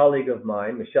a colleague of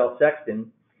mine, Michelle Sexton,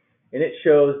 and it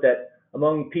shows that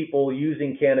among people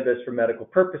using cannabis for medical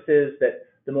purposes, that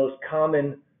the most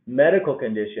common medical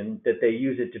condition that they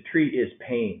use it to treat is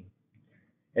pain.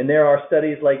 And there are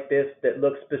studies like this that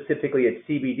look specifically at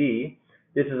CBD.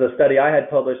 This is a study I had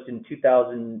published in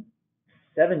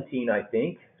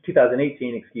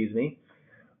 2018, excuse me.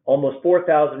 Almost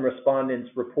 4,000 respondents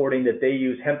reporting that they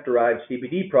use hemp-derived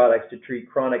CBD products to treat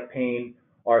chronic pain,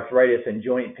 arthritis, and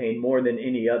joint pain more than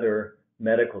any other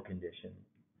medical condition.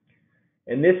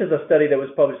 And this is a study that was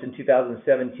published in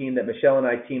 2017 that Michelle and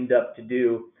I teamed up to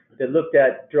do that looked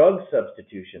at drug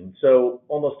substitution. So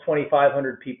almost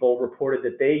 2,500 people reported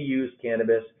that they used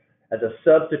cannabis as a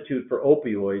substitute for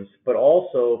opioids, but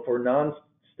also for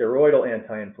non-steroidal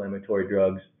anti-inflammatory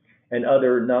drugs and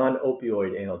other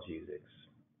non-opioid analgesics.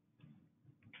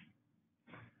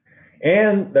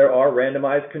 And there are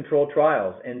randomized controlled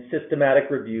trials and systematic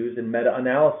reviews and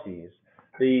meta-analyses.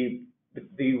 The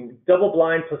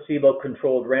double-blind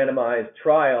placebo-controlled randomized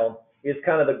trial is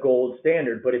kind of the gold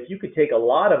standard, but if you could take a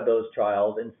lot of those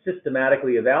trials and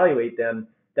systematically evaluate them,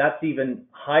 that's even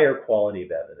higher quality of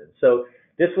evidence. So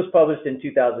this was published in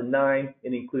 2009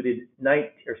 and included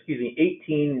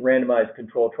 18 randomized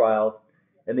controlled trials,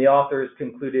 and the authors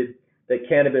concluded that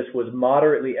cannabis was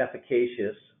moderately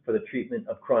efficacious for the treatment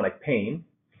of chronic pain.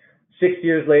 6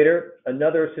 years later,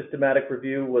 another systematic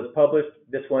review was published.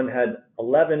 This one had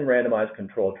 11 randomized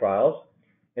controlled trials,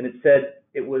 and it said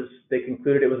they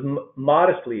concluded it was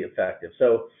modestly effective.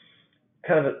 So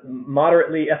kind of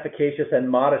moderately efficacious and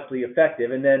modestly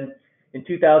effective. And then in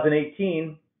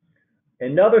 2018,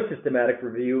 another systematic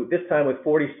review, this time with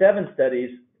 47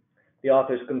 studies, the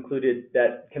authors concluded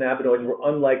that cannabinoids were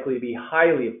unlikely to be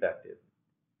highly effective.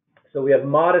 So we have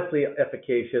modestly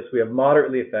efficacious, we have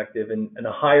moderately effective, and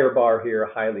a higher bar here,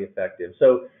 highly effective.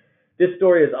 So this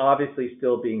story is obviously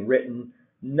still being written.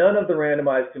 None of the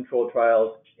randomized controlled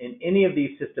trials in any of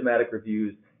these systematic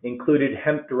reviews included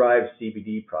hemp-derived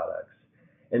CBD products.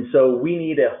 And so we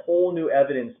need a whole new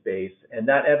evidence base, and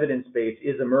that evidence base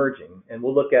is emerging. And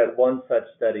we'll look at one such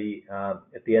study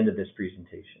at the end of this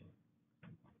presentation.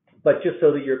 But just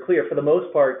so that you're clear, for the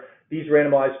most part, these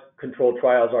randomized controlled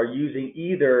trials are using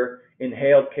either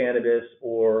inhaled cannabis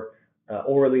or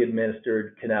orally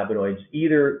administered cannabinoids,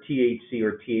 either THC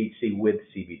or THC with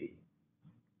CBD.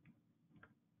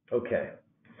 Okay.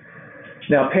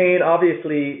 Now,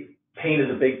 obviously, pain is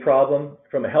a big problem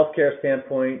from a healthcare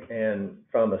standpoint and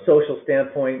from a social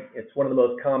standpoint. It's one of the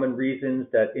most common reasons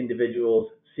that individuals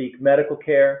seek medical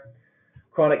care.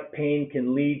 Chronic pain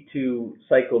can lead to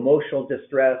psycho-emotional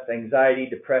distress, anxiety,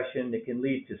 depression. It can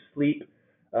lead to sleep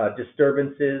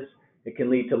disturbances. It can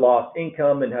lead to lost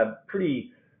income and have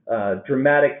pretty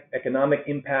dramatic economic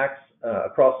impacts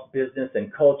across business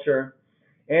and culture.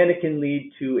 And it can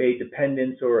lead to a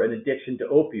dependence or an addiction to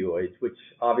opioids, which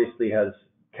obviously has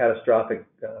catastrophic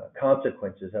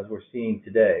consequences, as we're seeing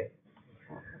today.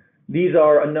 These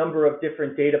are a number of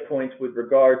different data points with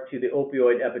regard to the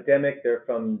opioid epidemic. They're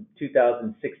from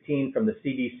 2016 from the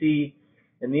CDC.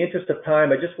 In the interest of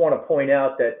time, I just want to point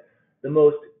out that the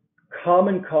most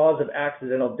common cause of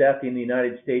accidental death in the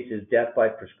United States is death by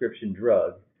prescription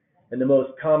drug. And the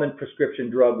most common prescription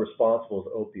drug responsible is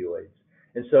opioids.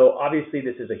 And so obviously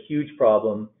this is a huge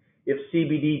problem. If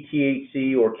CBD,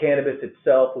 THC, or cannabis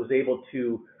itself was able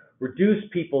to reduce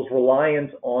people's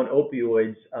reliance on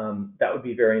opioids, that would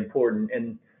be very important.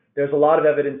 And there's a lot of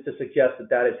evidence to suggest that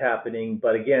that is happening,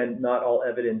 but again, not all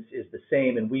evidence is the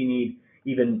same, and we need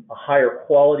even a higher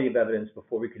quality of evidence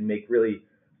before we can make really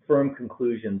firm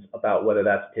conclusions about whether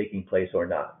that's taking place or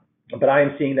not. But I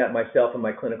am seeing that myself in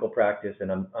my clinical practice,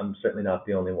 and I'm certainly not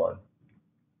the only one.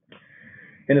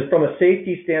 And as from a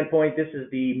safety standpoint, this is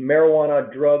the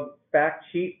marijuana drug fact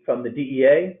sheet from the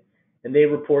DEA. And they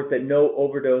report that no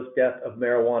overdose death of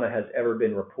marijuana has ever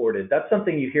been reported. That's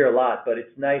something you hear a lot, but it's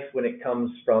nice when it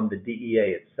comes from the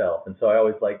DEA itself. And so I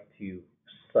always like to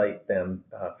cite them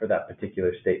for that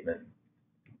particular statement.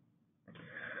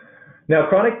 Now,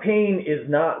 chronic pain is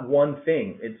not one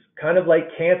thing. It's kind of like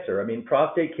cancer. I mean,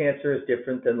 prostate cancer is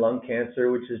different than lung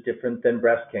cancer, which is different than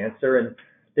breast cancer. And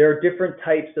there are different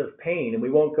types of pain, and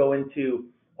we won't go into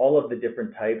all of the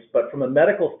different types, but from a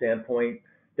medical standpoint,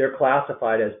 they're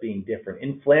classified as being different.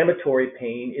 Inflammatory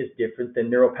pain is different than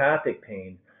neuropathic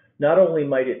pain. Not only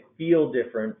might it feel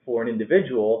different for an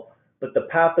individual, but the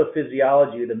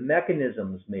pathophysiology, the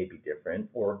mechanisms may be different,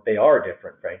 or they are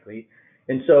different, frankly.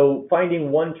 And so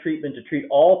finding one treatment to treat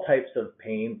all types of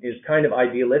pain is kind of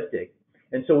idealistic.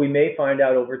 And so we may find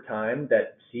out over time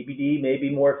that CBD may be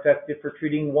more effective for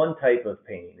treating one type of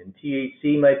pain, and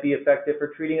THC might be effective for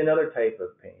treating another type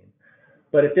of pain.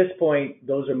 But at this point,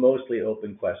 those are mostly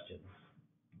open questions.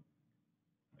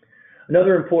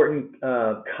 Another important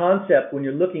concept when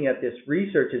you're looking at this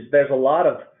research is there's a lot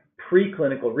of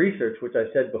preclinical research, which I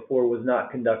said before was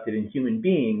not conducted in human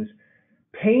beings.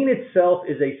 Pain itself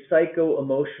is a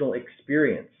psycho-emotional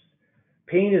experience.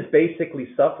 Pain is basically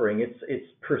suffering.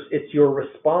 It's your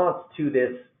response to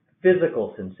this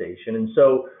physical sensation. And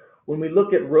so when we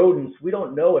look at rodents, we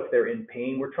don't know if they're in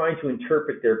pain. We're trying to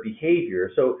interpret their behavior.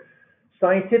 So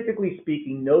scientifically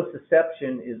speaking,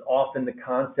 nociception is often the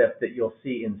concept that you'll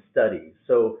see in studies.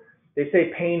 So they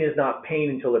say pain is not pain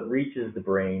until it reaches the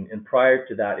brain, and prior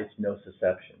to that, it's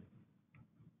nociception.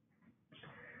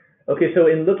 Okay, so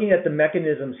in looking at the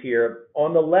mechanisms here,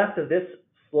 on the left of this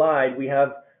slide, we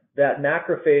have that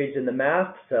macrophage and the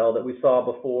mast cell that we saw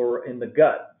before in the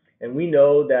gut. And we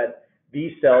know that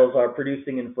these cells are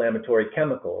producing inflammatory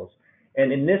chemicals.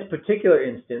 And in this particular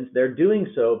instance, they're doing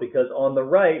so because on the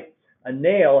right, a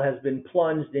nail has been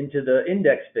plunged into the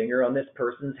index finger on this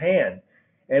person's hand.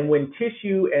 And when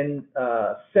tissue and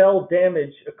cell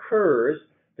damage occurs,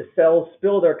 the cells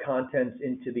spill their contents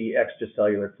into the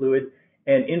extracellular fluid,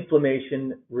 and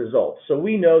inflammation results. So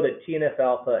we know that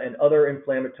TNF-alpha and other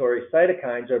inflammatory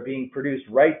cytokines are being produced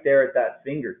right there at that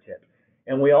fingertip.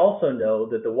 And we also know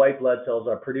that the white blood cells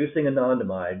are producing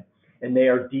anandamide, and they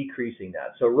are decreasing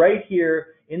that. So right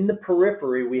here in the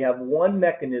periphery, we have one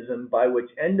mechanism by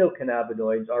which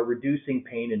endocannabinoids are reducing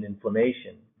pain and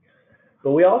inflammation.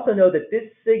 But we also know that this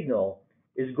signal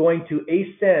is going to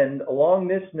ascend along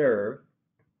this nerve,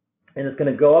 and it's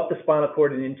going to go up the spinal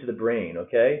cord and into the brain,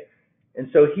 okay? And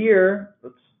so here,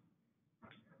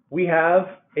 we have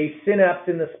a synapse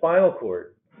in the spinal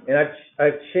cord. And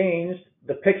I've changed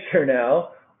the picture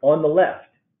now on the left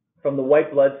from the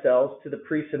white blood cells to the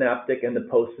presynaptic and the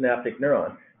postsynaptic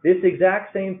neuron. This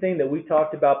exact same thing that we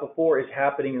talked about before is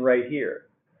happening right here.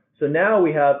 So now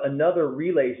we have another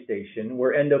relay station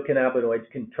where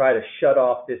endocannabinoids can try to shut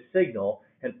off this signal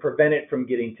and prevent it from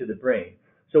getting to the brain.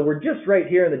 So we're just right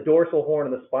here in the dorsal horn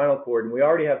of the spinal cord, and we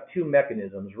already have two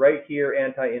mechanisms. Right here,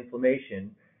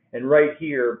 anti-inflammation, and right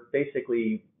here,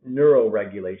 basically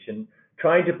neuroregulation,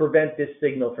 trying to prevent this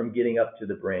signal from getting up to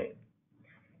the brain.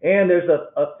 And there's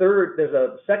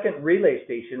a second relay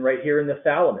station right here in the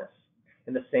thalamus,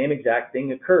 and the same exact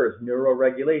thing occurs,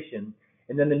 neuroregulation.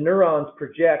 And then the neurons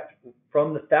project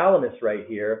from the thalamus right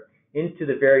here into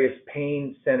the various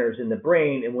pain centers in the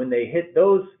brain, and when they hit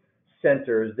those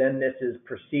centers, then this is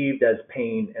perceived as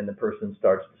pain and the person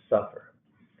starts to suffer.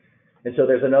 And so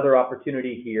there's another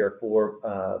opportunity here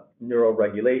for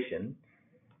neuroregulation.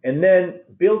 And then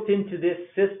built into this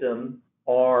system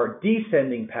are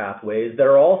descending pathways that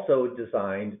are also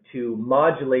designed to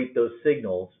modulate those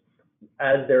signals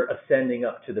as they're ascending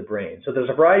up to the brain. So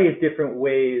there's a variety of different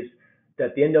ways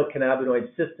that the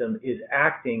endocannabinoid system is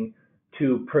acting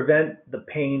to prevent the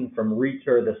pain from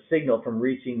the signal from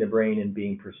reaching the brain and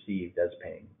being perceived as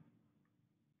pain.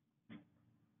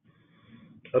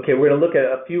 Okay, we're going to look at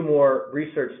a few more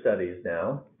research studies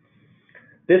now.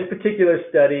 This particular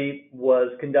study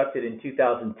was conducted in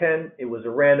 2010. It was a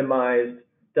randomized,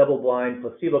 double-blind,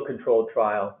 placebo-controlled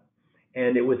trial,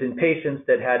 and it was in patients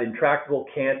that had intractable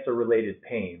cancer-related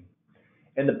pain.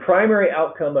 And the primary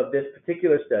outcome of this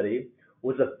particular study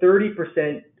was a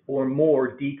 30% or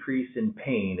more decrease in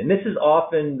pain. And this is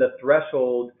often the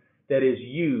threshold that is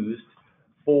used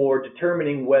for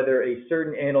determining whether a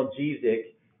certain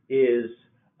analgesic is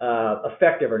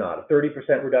effective or not, a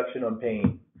 30% reduction on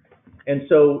pain. And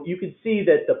so you can see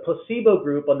that the placebo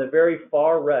group on the very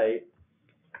far right,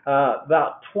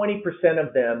 about 20%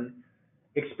 of them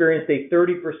experienced a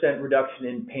 30% reduction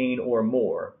in pain or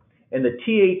more. And the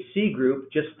THC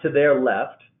group, just to their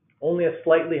left, only a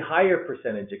slightly higher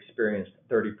percentage experienced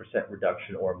 30%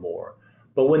 reduction or more.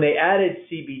 But when they added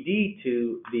CBD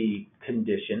to the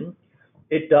condition,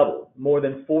 it doubled. More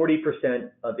than 40%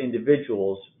 of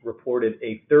individuals reported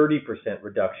a 30%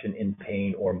 reduction in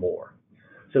pain or more.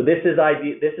 So this is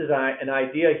an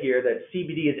idea here that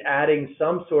CBD is adding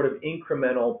some sort of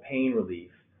incremental pain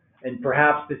relief. And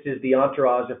perhaps this is the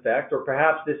entourage effect, or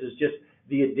perhaps this is just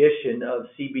the addition of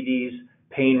CBD's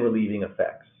pain relieving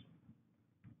effects.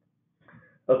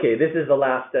 Okay, this is the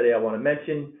last study I want to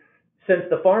mention. Since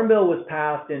the Farm Bill was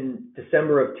passed in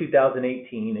December of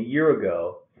 2018, a year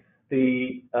ago,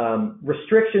 the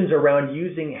restrictions around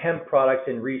using hemp products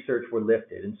in research were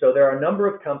lifted. And so there are a number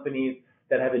of companies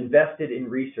that have invested in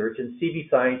research, and CV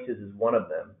Sciences is one of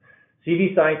them.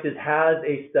 CV Sciences has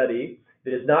a study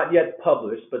that is not yet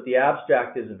published, but the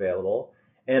abstract is available,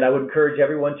 and I would encourage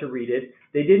everyone to read it.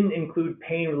 They didn't include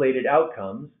pain-related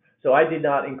outcomes, so I did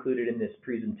not include it in this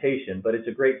presentation, but it's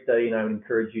a great study and I would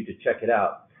encourage you to check it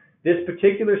out. This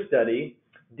particular study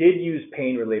did use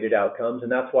pain-related outcomes,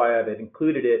 and that's why I've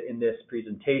included it in this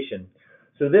presentation.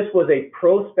 So this was a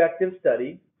prospective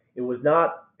study. It was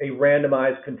not a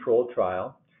randomized controlled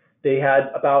trial. They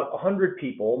had about 100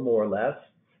 people, more or less,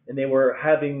 and they were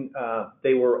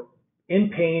in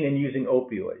pain and using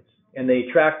opioids. And they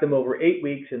tracked them over 8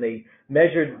 weeks, and they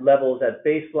measured levels at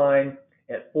baseline,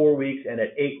 at 4 weeks, and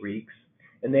at 8 weeks.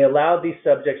 And they allowed these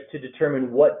subjects to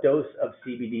determine what dose of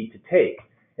CBD to take.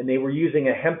 and they were using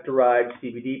a hemp-derived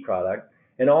CBD product.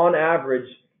 And on average,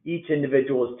 each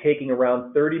individual was taking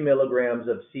around 30 milligrams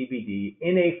of CBD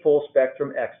in a full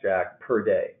spectrum extract per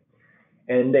day.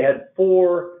 And they had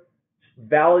 4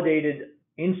 validated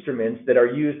instruments that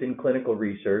are used in clinical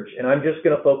research. And I'm just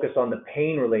going to focus on the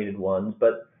pain-related ones,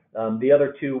 but the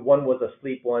other 2, one was a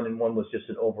sleep one and one was just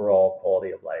an overall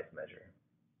quality of life measure.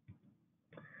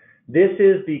 This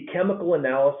is the chemical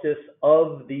analysis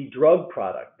of the drug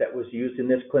product that was used in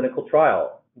this clinical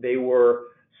trial. They were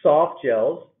soft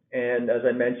gels, and as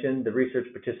I mentioned, the research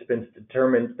participants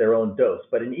determined their own dose.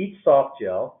 But in each soft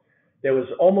gel, there was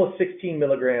almost 16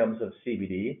 milligrams of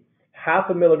CBD, half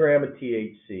a milligram of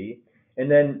THC, and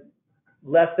then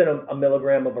less than a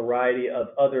milligram of a variety of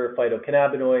other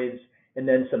phytocannabinoids, and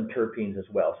then some terpenes as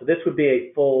well. So this would be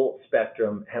a full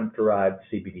spectrum hemp-derived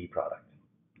CBD product.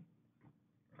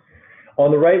 On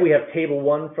the right, we have table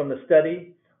 1 from the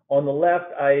study. On the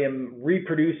left, I am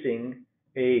reproducing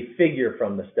a figure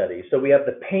from the study. So we have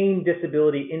the pain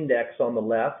disability index on the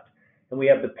left, and we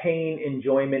have the pain,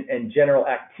 enjoyment, and general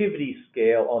activity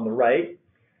scale on the right.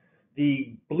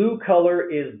 The blue color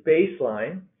is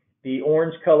baseline, the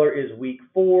orange color is week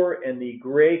 4, and the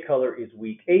gray color is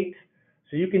week 8.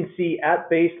 So you can see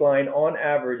at baseline, on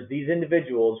average, these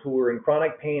individuals who were in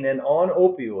chronic pain and on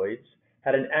opioids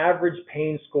had an average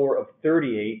pain score of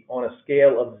 38 on a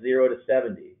scale of 0 to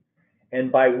 70.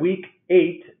 And by week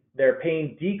 8, their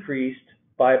pain decreased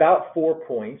by about 4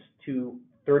 points to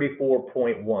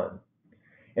 34.1.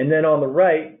 And then on the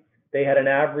right, they had an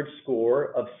average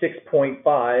score of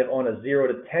 6.5 on a 0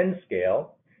 to 10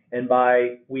 scale. And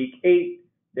by week 8,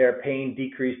 their pain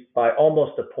decreased by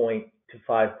almost a point to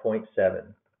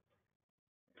 5.7.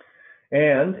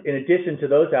 And in addition to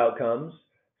those outcomes,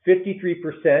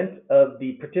 53% of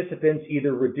the participants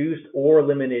either reduced or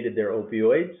eliminated their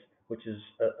opioids, which is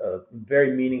a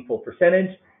very meaningful percentage,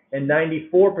 and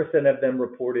 94% of them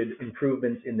reported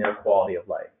improvements in their quality of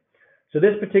life. So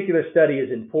this particular study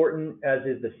is important, as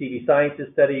is the CV Sciences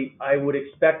study. I would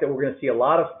expect that we're going to see a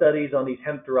lot of studies on these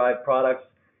hemp-derived products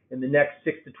in the next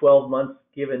 6 to 12 months,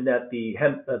 given that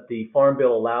the Farm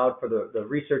Bill allowed for the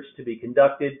research to be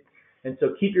conducted. And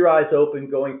so keep your eyes open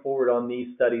going forward on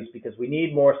these studies, because we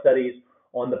need more studies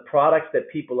on the products that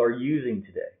people are using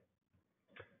today.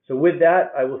 So with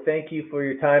that, I will thank you for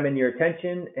your time and your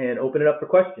attention and open it up for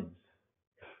questions.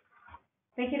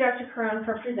 Thank you, Dr. Corroon,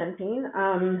 for presenting.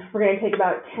 We're going to take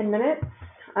about 10 minutes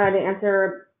to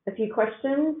answer a few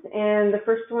questions. And the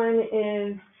first one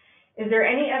is there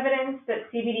any evidence that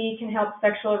CBD can help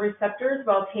sexual receptors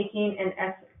while taking an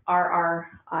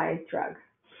SRRI drug?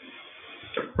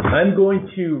 I'm going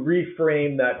to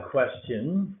reframe that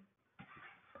question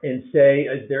and say,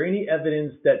 is there any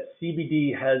evidence that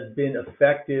CBD has been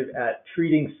effective at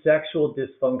treating sexual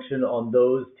dysfunction on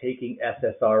those taking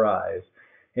SSRIs?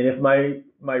 And if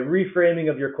my reframing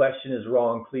of your question is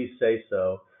wrong, please say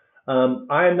so.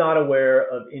 I am not aware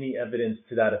of any evidence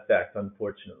to that effect,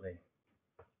 unfortunately.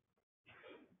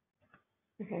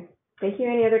 Okay, thank you.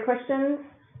 Any other questions?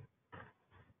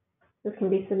 This can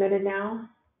be submitted now.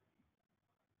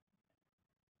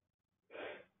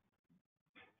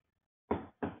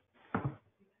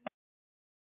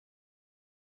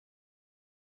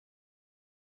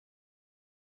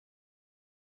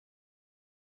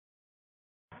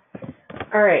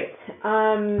 All right.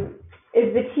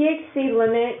 Is the THC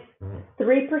limit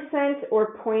 3%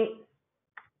 or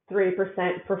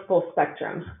 0.3% for full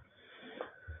spectrum?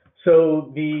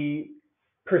 So the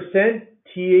percent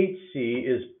THC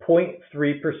is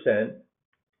 0.3%,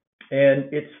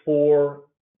 and it's for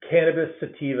cannabis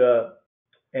sativa.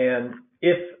 And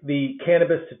if the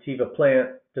cannabis sativa plant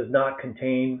does not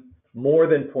contain more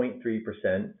than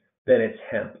 0.3%, then it's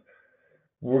hemp.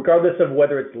 Regardless of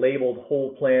whether it's labeled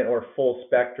whole plant or full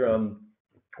spectrum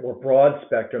or broad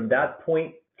spectrum, that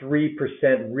 0.3%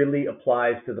 really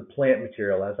applies to the plant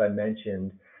material, as I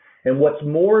mentioned. And what's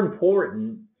more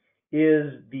important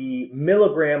is the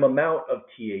milligram amount of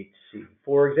THC.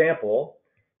 For example,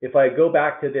 if I go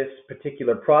back to this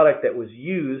particular product that was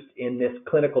used in this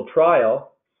clinical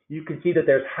trial, you can see that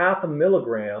there's half a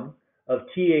milligram of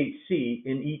THC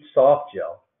in each soft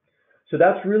gel. So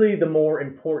that's really the more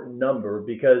important number,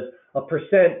 because a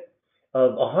percent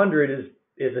of 100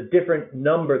 is a different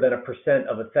number than a percent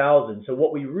of 1,000. So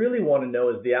what we really want to know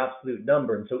is the absolute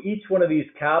number. And so each one of these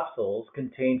capsules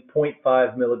contains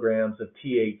 0.5 milligrams of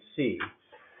THC.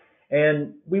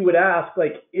 And we would ask,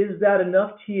 is that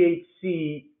enough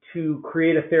THC to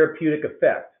create a therapeutic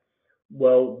effect?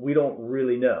 Well, we don't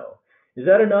really know. Is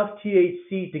that enough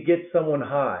THC to get someone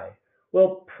high?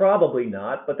 Well, probably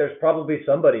not, but there's probably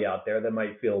somebody out there that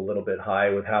might feel a little bit high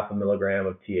with half a milligram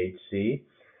of THC.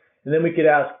 And then we could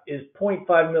ask, is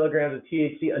 0.5 milligrams of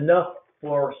THC enough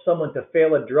for someone to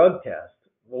fail a drug test?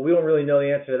 Well, we don't really know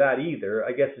the answer to that either.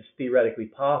 I guess it's theoretically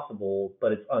possible,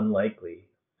 but it's unlikely.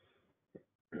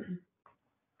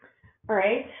 All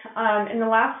right. And the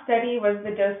last study was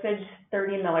the dosage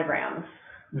 30 milligrams.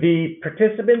 The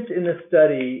participants in the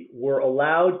study were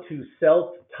allowed to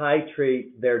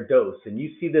self-titrate their dose, and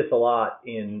you see this a lot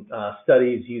in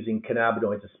studies using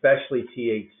cannabinoids, especially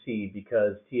THC,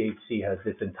 because THC has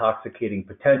this intoxicating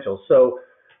potential. So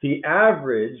the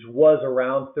average was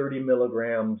around 30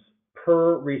 milligrams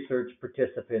per research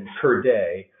participant per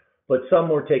day, but some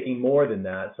were taking more than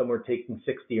that. Some were taking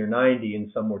 60 or 90,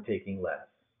 and some were taking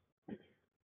less.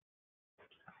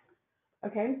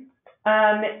 Okay.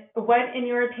 What, in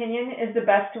your opinion, is the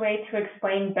best way to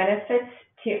explain benefits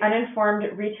to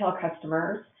uninformed retail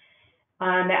customers,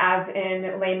 as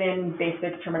in layman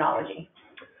basic terminology?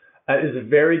 That is a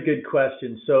very good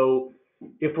question. So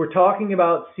if we're talking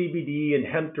about CBD and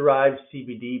hemp-derived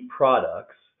CBD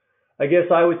products, I guess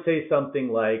I would say something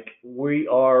like we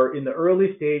are in the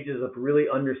early stages of really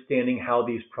understanding how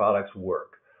these products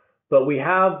work. But we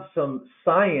have some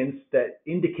science that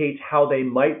indicates how they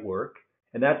might work.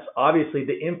 And that's obviously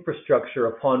the infrastructure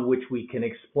upon which we can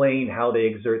explain how they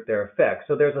exert their effects.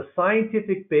 So there's a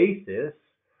scientific basis,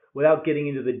 without getting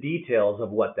into the details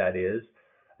of what that is,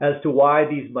 as to why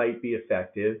these might be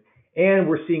effective. And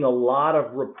we're seeing a lot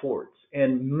of reports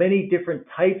and many different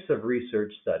types of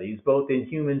research studies, both in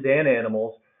humans and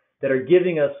animals, that are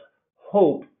giving us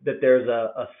hope that there's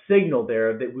a signal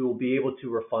there that we will be able to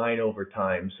refine over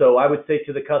time. So I would say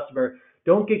to the customer,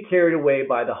 don't get carried away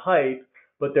by the hype,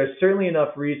 but there's certainly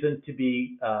enough reason to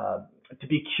be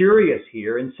curious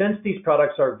here. And since these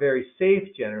products are very safe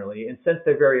generally, and since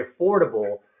they're very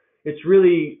affordable, it's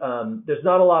really, there's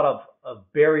not a lot of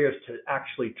barriers to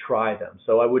actually try them.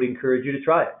 So I would encourage you to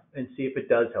try it and see if it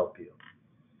does help you.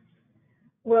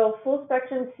 Will full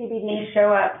spectrum CBD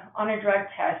show up on a drug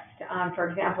test, for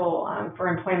example, for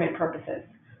employment purposes?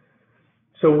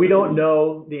 So we don't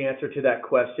know the answer to that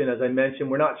question. As I mentioned,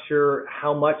 we're not sure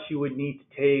how much you would need to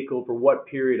take over what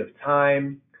period of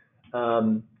time.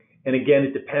 And again,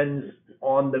 it depends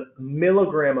on the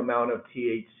milligram amount of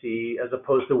THC as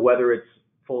opposed to whether it's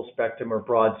full spectrum or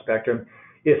broad spectrum.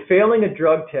 If failing a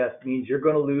drug test means you're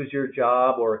going to lose your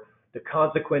job or the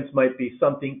consequence might be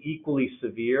something equally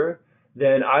severe,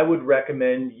 then I would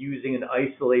recommend using an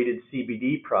isolated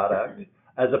CBD product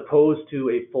as opposed to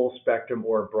a full spectrum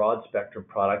or a broad spectrum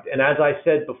product. And as I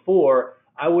said before,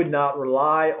 I would not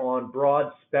rely on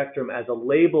broad spectrum as a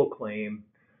label claim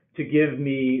to give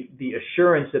me the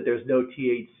assurance that there's no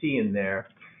THC in there.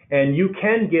 And you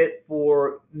can get,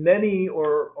 for many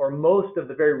or most of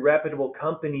the very reputable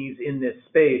companies in this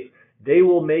space, they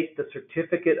will make the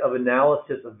certificate of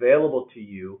analysis available to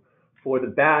you for the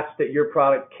batch that your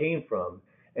product came from.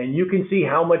 And you can see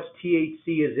how much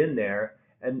THC is in there,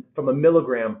 and from a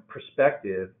milligram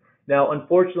perspective. Now,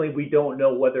 unfortunately, we don't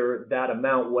know whether that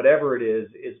amount, whatever it is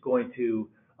going to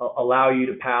allow you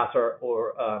to pass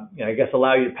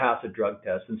allow you to pass a drug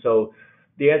test. And so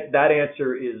that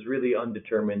answer is really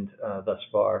undetermined thus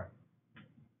far.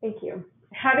 Thank you.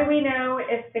 How do we know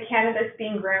if the cannabis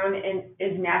being grown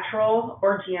is natural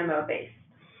or GMO based?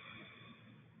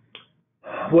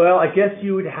 Well, I guess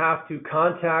you would have to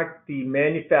contact the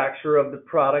manufacturer of the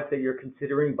product that you're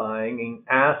considering buying and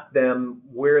ask them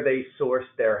where they source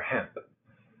their hemp.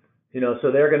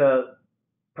 So they're going to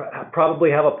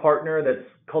probably have a partner that's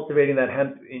cultivating that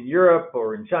hemp in Europe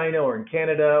or in China or in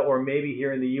Canada or maybe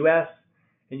here in the US,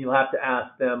 and you'll have to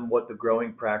ask them what the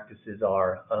growing practices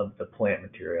are of the plant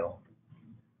material.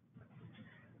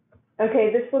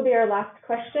 Okay, this will be our last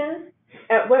question.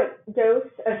 At what dose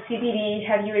of CBD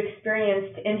have you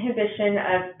experienced inhibition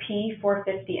of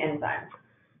P450 enzymes?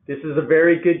 This is a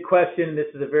very good question. This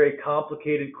is a very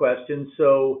complicated question.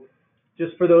 So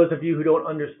just for those of you who don't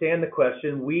understand the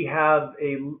question, we have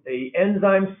a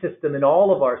enzyme system in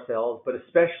all of our cells, but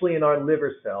especially in our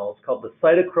liver cells, called the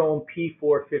cytochrome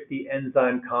P450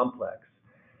 enzyme complex.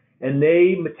 And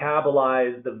they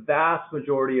metabolize the vast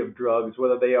majority of drugs,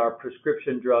 whether they are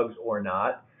prescription drugs or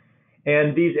not.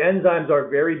 And these enzymes are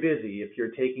very busy if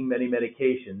you're taking many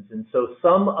medications. And so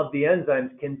some of the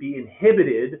enzymes can be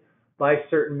inhibited by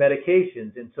certain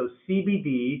medications. And so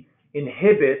CBD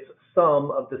inhibits some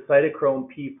of the cytochrome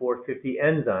P450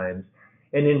 enzymes.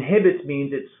 And inhibits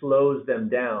means it slows them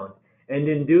down. And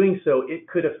in doing so, it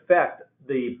could affect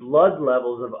the blood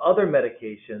levels of other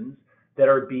medications that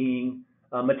are being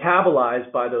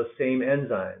metabolized by those same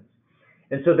enzymes.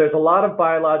 And so there's a lot of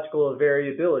biological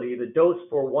variability. The dose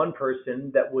for one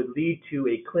person that would lead to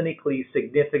a clinically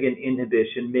significant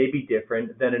inhibition may be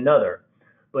different than another.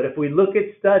 But if we look at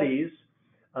studies,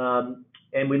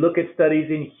 and we look at studies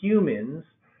in humans,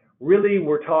 really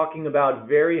we're talking about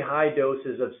very high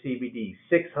doses of CBD,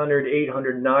 600,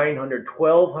 800, 900,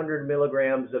 1200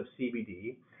 milligrams of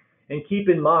CBD. And keep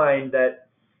in mind that,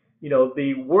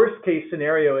 the worst case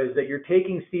scenario is that you're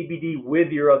taking CBD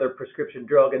with your other prescription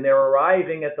drug and they're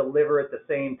arriving at the liver at the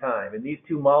same time. And these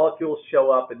two molecules show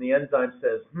up and the enzyme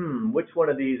says, which one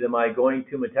of these am I going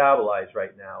to metabolize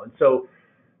right now? And so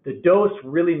the dose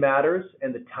really matters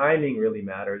and the timing really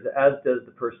matters, as does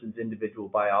the person's individual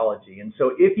biology. And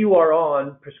so if you are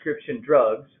on prescription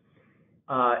drugs,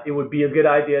 it would be a good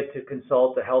idea to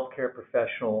consult a healthcare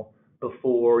professional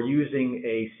before using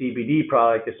a CBD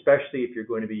product, especially if you're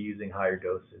going to be using higher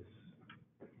doses.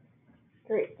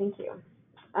 Great, thank you.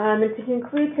 And to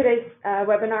conclude today's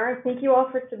webinar, thank you all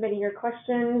for submitting your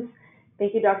questions.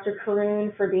 Thank you, Dr.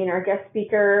 Corroon, for being our guest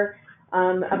speaker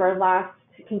of our last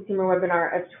consumer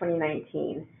webinar of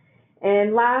 2019.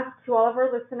 And last, to all of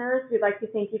our listeners, we'd like to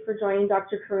thank you for joining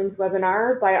Dr. Corroon's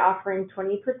webinar by offering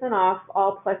 20% off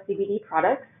all Plus CBD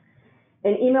products.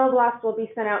 An email blast will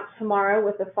be sent out tomorrow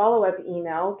with a follow-up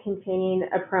email containing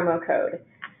a promo code.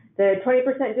 The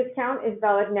 20% discount is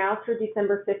valid now through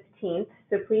December 15th,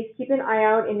 so please keep an eye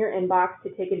out in your inbox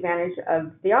to take advantage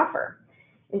of the offer.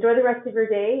 Enjoy the rest of your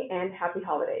day and happy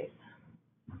holidays.